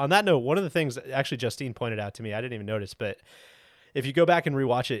on that note, one of the things actually Justine pointed out to me, I didn't even notice, but if you go back and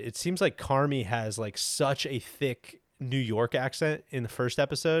rewatch it, it seems like Carmy has like such a thick New York accent in the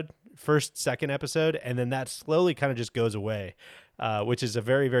second episode, and then that slowly kind of just goes away, which is a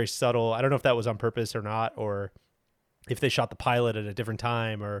very, very subtle. I don't know if that was on purpose or not, or if they shot the pilot at a different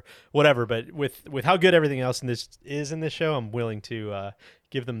time or whatever. But with how good everything else in this show, I'm willing to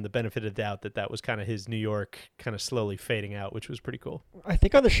give them the benefit of the doubt that was kind of his New York kind of slowly fading out, which was pretty cool. I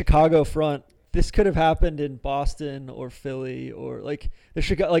think on the Chicago front, this could have happened in Boston or Philly or like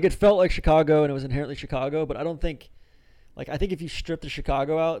it felt like Chicago and it was inherently Chicago, but I don't think I think if you stripped the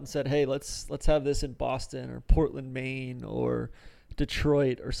Chicago out and said, hey, let's have this in Boston or Portland, Maine or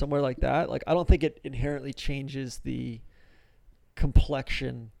Detroit or somewhere like that, I don't think it inherently changes the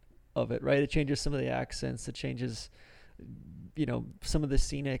complexion of it, right? It changes some of the accents, it changes some of the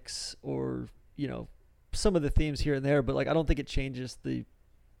scenics or some of the themes here and there, but I don't think it changes the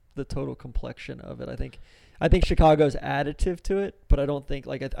total complexion of it. I think Chicago's additive to it, but I don't think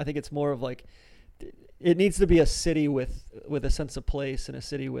I think it's more of it needs to be a city with a sense of place and a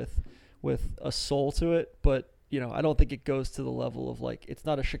city with a soul to it, but I don't think it goes to the level of it's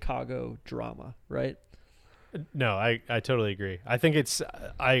not a Chicago drama, right? No, I totally agree. I think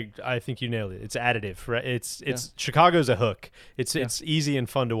I think you nailed it. It's additive, right? It's Chicago's a hook. It's easy and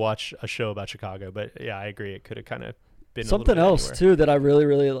fun to watch a show about Chicago, but yeah, I agree. It could have kind of been something else anywhere. Too that I really,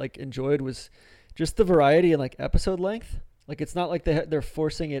 really enjoyed was just the variety and episode length. It's not like they're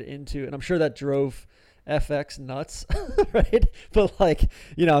forcing it into, and I'm sure that drove FX nuts, right? But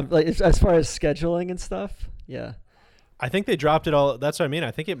as far as scheduling and stuff, yeah. I think they dropped it all. That's what I mean.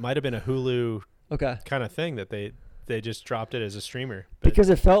 I think it might have been a Hulu kind of thing that they just dropped it as a streamer. Because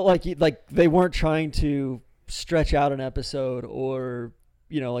it felt like they weren't trying to stretch out an episode or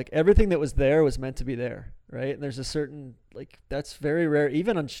everything that was there was meant to be there, right? And there's a certain that's very rare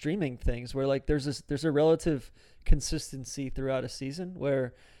even on streaming things where there's a relative consistency throughout a season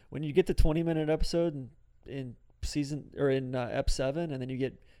where when you get to 20-minute episode in season or in ep 7 and then you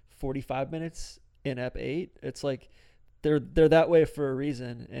get 45 minutes in ep 8, it's they're that way for a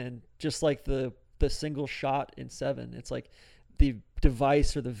reason. And just like the single shot in 7, it's the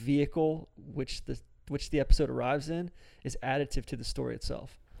device or the vehicle which the episode arrives in is additive to the story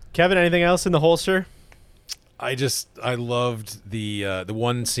itself. Kevin, anything else in the holster? I loved the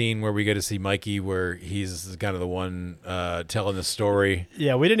one scene where we get to see Mikey where he's kind of the one telling the story.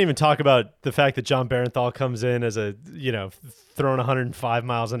 Yeah, we didn't even talk about the fact that John Barenthal comes in as a throwing 105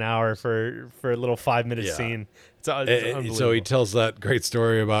 miles an hour for a little 5-minute scene. It's unbelievable. So he tells that great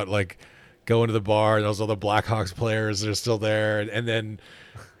story about going to the bar and those other Blackhawks players that are still there, and then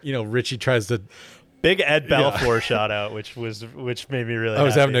Richie tries to. Big Ed Balfour shout out, which made me really. I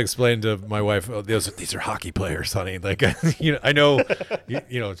was happy. having to explain to my wife, these are hockey players, honey. I know,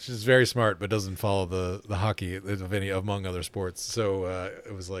 she's very smart, but doesn't follow the hockey of any among other sports. So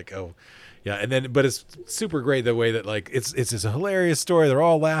it was but it's super great the way that it's this hilarious story. They're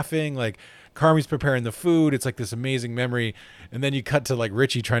all laughing. Carmi's preparing the food. It's this amazing memory, and then you cut to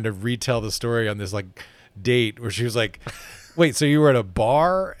Richie trying to retell the story on this date where she was like. Wait, so you were at a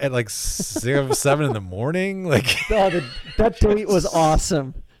bar at 7 in the morning? That date was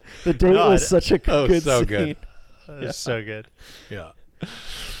awesome. The date was such a good scene. Good. It's so good. Yeah.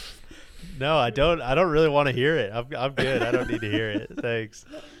 No, I don't really want to hear it. I'm good. I don't need to hear it. Thanks.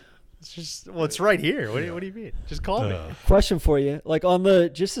 It's just it's right here. What do you mean? Just call me. Question for you.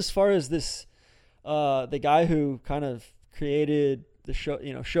 On just as far as this the guy who kind of created the show,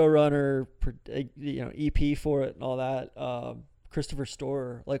 showrunner, EP for it and all that, Christopher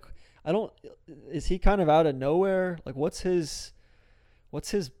Storer. Is he kind of out of nowhere? What's his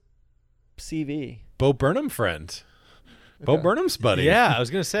CV? Bo Burnham friend. Okay. Bo Burnham's buddy. Yeah, I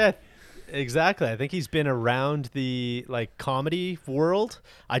was gonna say exactly. I think he's been around the comedy world.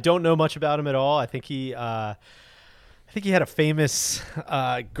 I don't know much about him at all. I think he had a famous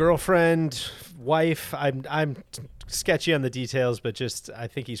girlfriend, wife. I'm sketchy on the details, but I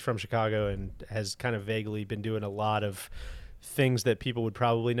think he's from Chicago and has kind of vaguely been doing a lot of things that people would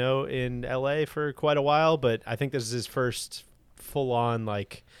probably know in LA for quite a while. But I think this is his first full on,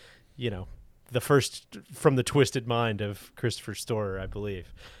 the first from the twisted mind of Christopher Storer, I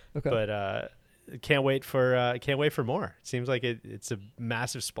believe. Okay. But can't wait for more. It seems like it's a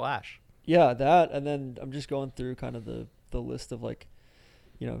massive splash. Yeah, that, and then I'm just going through kind of the list of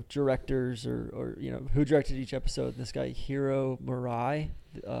directors or who directed each episode. This guy Hiro Murai,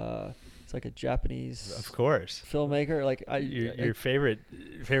 it's a Japanese, of course, filmmaker. Your favorite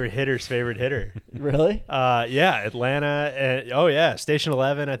hitter's favorite hitter. Really? Yeah, Atlanta. And, Station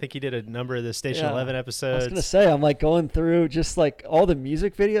 11. I think he did a number of the Station 11 episodes. I was gonna say, I'm going through just all the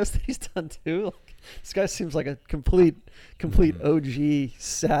music videos that he's done too. This guy seems like a complete OG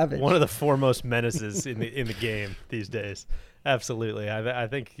savage. One of the foremost menaces in the game these days. Absolutely. I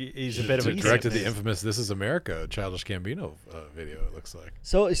think he's a bit of a directed the infamous "This Is America" Childish Gambino video. It looks like.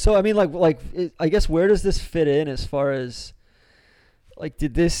 So I mean, I guess where does this fit in as far as like,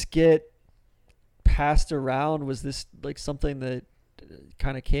 did this get passed around? Was this like something that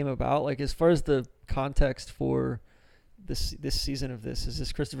kind of came about? Like, as far as the context for this season of this, is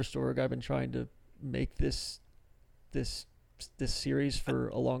this Christopher Storer guy been trying to make this series for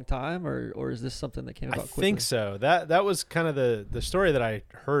a long time, or is this something that came about quickly? I think so. That was kind of the story that I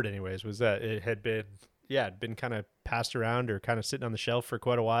heard anyways, was that it had been kind of passed around or kind of sitting on the shelf for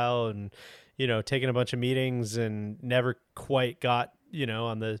quite a while, and taking a bunch of meetings and never quite got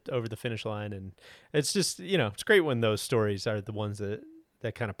over the finish line. And it's just it's great when those stories are the ones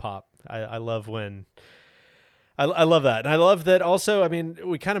that kind of pop. I love when I love that. And I love that also, I mean,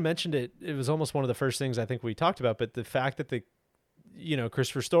 we kind of mentioned it. It was almost one of the first things I think we talked about, but the fact that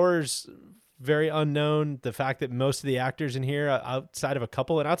Christopher Storer's very unknown, the fact that most of the actors in here outside of a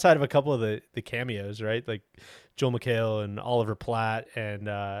couple of the cameos, right? Like Joel McHale and Oliver Platt and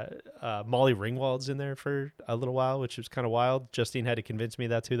Molly Ringwald's in there for a little while, which was kind of wild. Justine had to convince me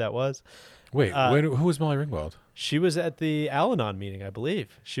that's who that was. Wait, who was Molly Ringwald? She was at the Al-Anon meeting, I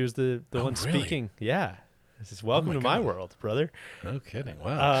believe. She was the one speaking. Yeah. This is welcome to my world, brother. No kidding.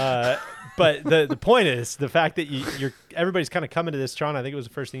 Wow. But the point is the fact that everybody's kind of coming to this, Tron. I think it was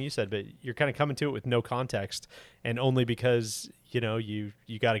the first thing you said, but you're kind of coming to it with no context, and only because you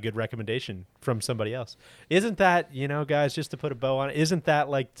got a good recommendation from somebody else. Isn't that guys? Just to put a bow on it, isn't that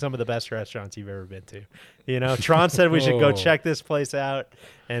like some of the best restaurants you've ever been to? Tron said we should go check this place out,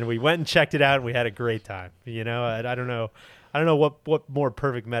 and we went and checked it out, and we had a great time. I don't know what more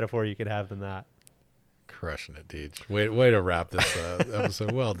perfect metaphor you could have than that. Crushing it, Deej. Way to wrap this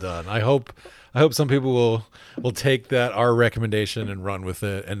episode. Well done. I hope some people will take our recommendation and run with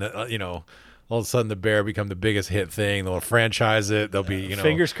it, and all of a sudden the Bear become the biggest hit thing. They'll franchise it. They'll be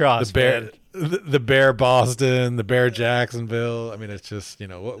fingers crossed. The Bear Boston, the Bear Jacksonville. I mean, it's just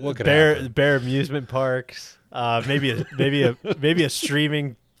what could happen? Bear amusement parks. Maybe a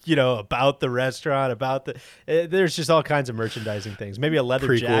streaming. About the restaurant, there's just all kinds of merchandising things. Maybe a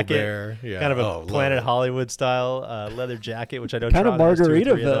leather jacket, bear. Yeah. Kind of a Planet Hollywood style leather jacket, which I don't kind of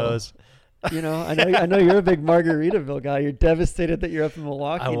Margaritaville. I know you're a big Margaritaville guy. You're devastated that you're up in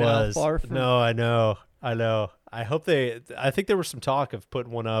Milwaukee now, far from. No, I know. I think there was some talk of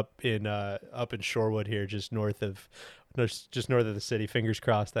putting one up in Shorewood here, just north of the city. Fingers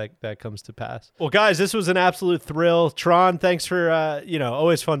crossed that comes to pass. Well, guys, this was an absolute thrill. Tron, thanks for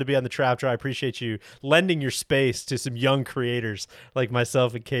always fun to be on the Trap Draw. I appreciate you lending your space to some young creators like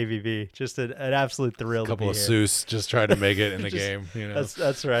myself and KVV. Just an absolute thrill. A couple to of be Seuss just trying to make it in the game.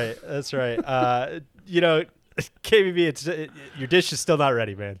 That's right. KVV, your dish is still not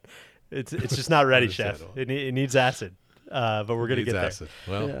ready, man. It's just not ready, chef. It needs acid. But we're gonna get acid.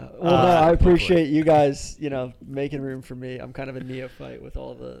 there. Well, I appreciate you guys, making room for me. I'm kind of a neophyte with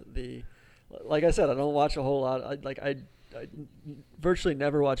all the. Like I said, I don't watch a whole lot. I virtually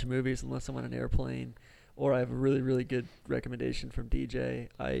never watch movies unless I'm on an airplane, or I have a really, really good recommendation from DJ.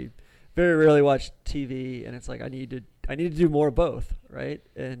 I very rarely watch TV, and it's like I need to do more of both, right?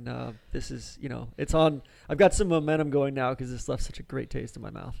 And this is, it's on. I've got some momentum going now because this left such a great taste in my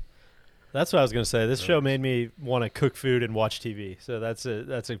mouth. That's what I was going to say. This show made me want to cook food and watch TV. So that's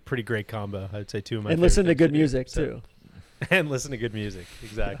a pretty great combo. I'd say two of my and listen to good music too. And listen to good music.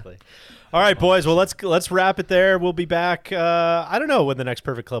 Exactly. All right, boys. Well, let's wrap it there. We'll be back. I don't know when the next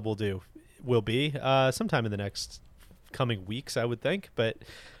Perfect Club will be sometime in the next coming weeks, I would think. But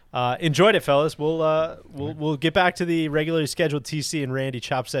enjoyed it, fellas. We'll get back to the regularly scheduled TC and Randy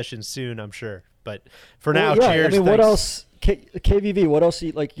chop sessions soon, I'm sure. But for now, cheers. I mean, what else? KVV, what else?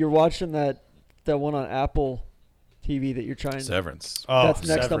 You're watching that one on Apple TV that you're trying. Severance. That's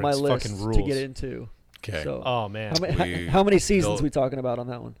next on my list to get into. Okay. So, oh man, how many seasons we talking about on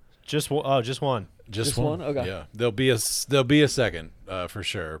that one? Just one. Oh, just one. Just one. Okay. Yeah, there'll be a second for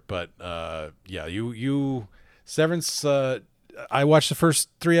sure. But yeah, you Severance. I watched the first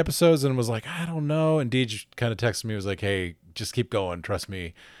 3 episodes and was like, I don't know. And Deej kind of texted me, was like, hey, just keep going, trust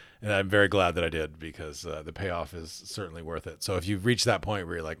me. And I'm very glad that I did, because the payoff is certainly worth it. So if you've reached that point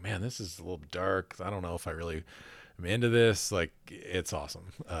where you're like, man, this is a little dark, I don't know if I really am into this, like, it's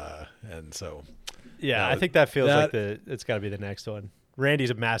awesome. And so, yeah, I think that feels like it's got to be the next one. Randy's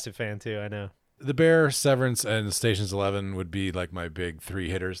a massive fan too, I know. The Bear, Severance, and Stations 11 would be like my big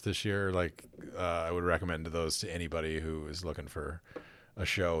 3 hitters this year. Like, I would recommend those to anybody who is looking for a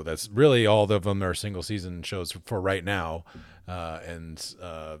show that's really, all of them are single season shows for right now. And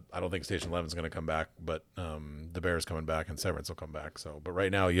I don't think Station 11 is going to come back, but The Bear is coming back and Severance will come back. So, but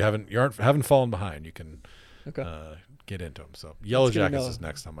right now you haven't fallen behind. You can get into them. So Yellow That's good to Jackets know. is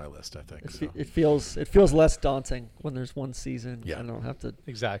next on my list, I think. So. It feels less daunting when there's one season. Yeah. I don't have to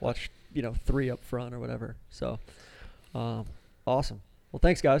Exactly. watch 3 up front or whatever. So, awesome. Well,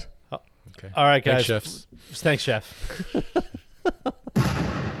 thanks guys. Okay. All right, guys. Thanks, chefs. Thanks, chef. Nice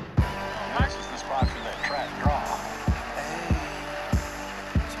is the spot for that trap draw.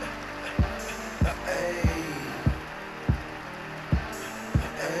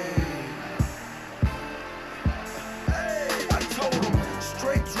 I told him,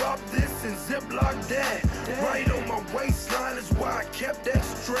 straight drop this and ziplock that. Right on my waistline is why I kept that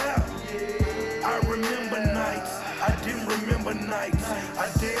strap. I remember nights, I didn't remember nights. I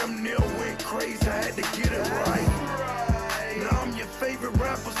damn near went crazy, I had to get it right. Now I'm your favorite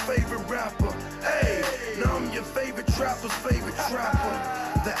rapper's favorite rapper. Hey, now I'm your favorite trapper's favorite trapper.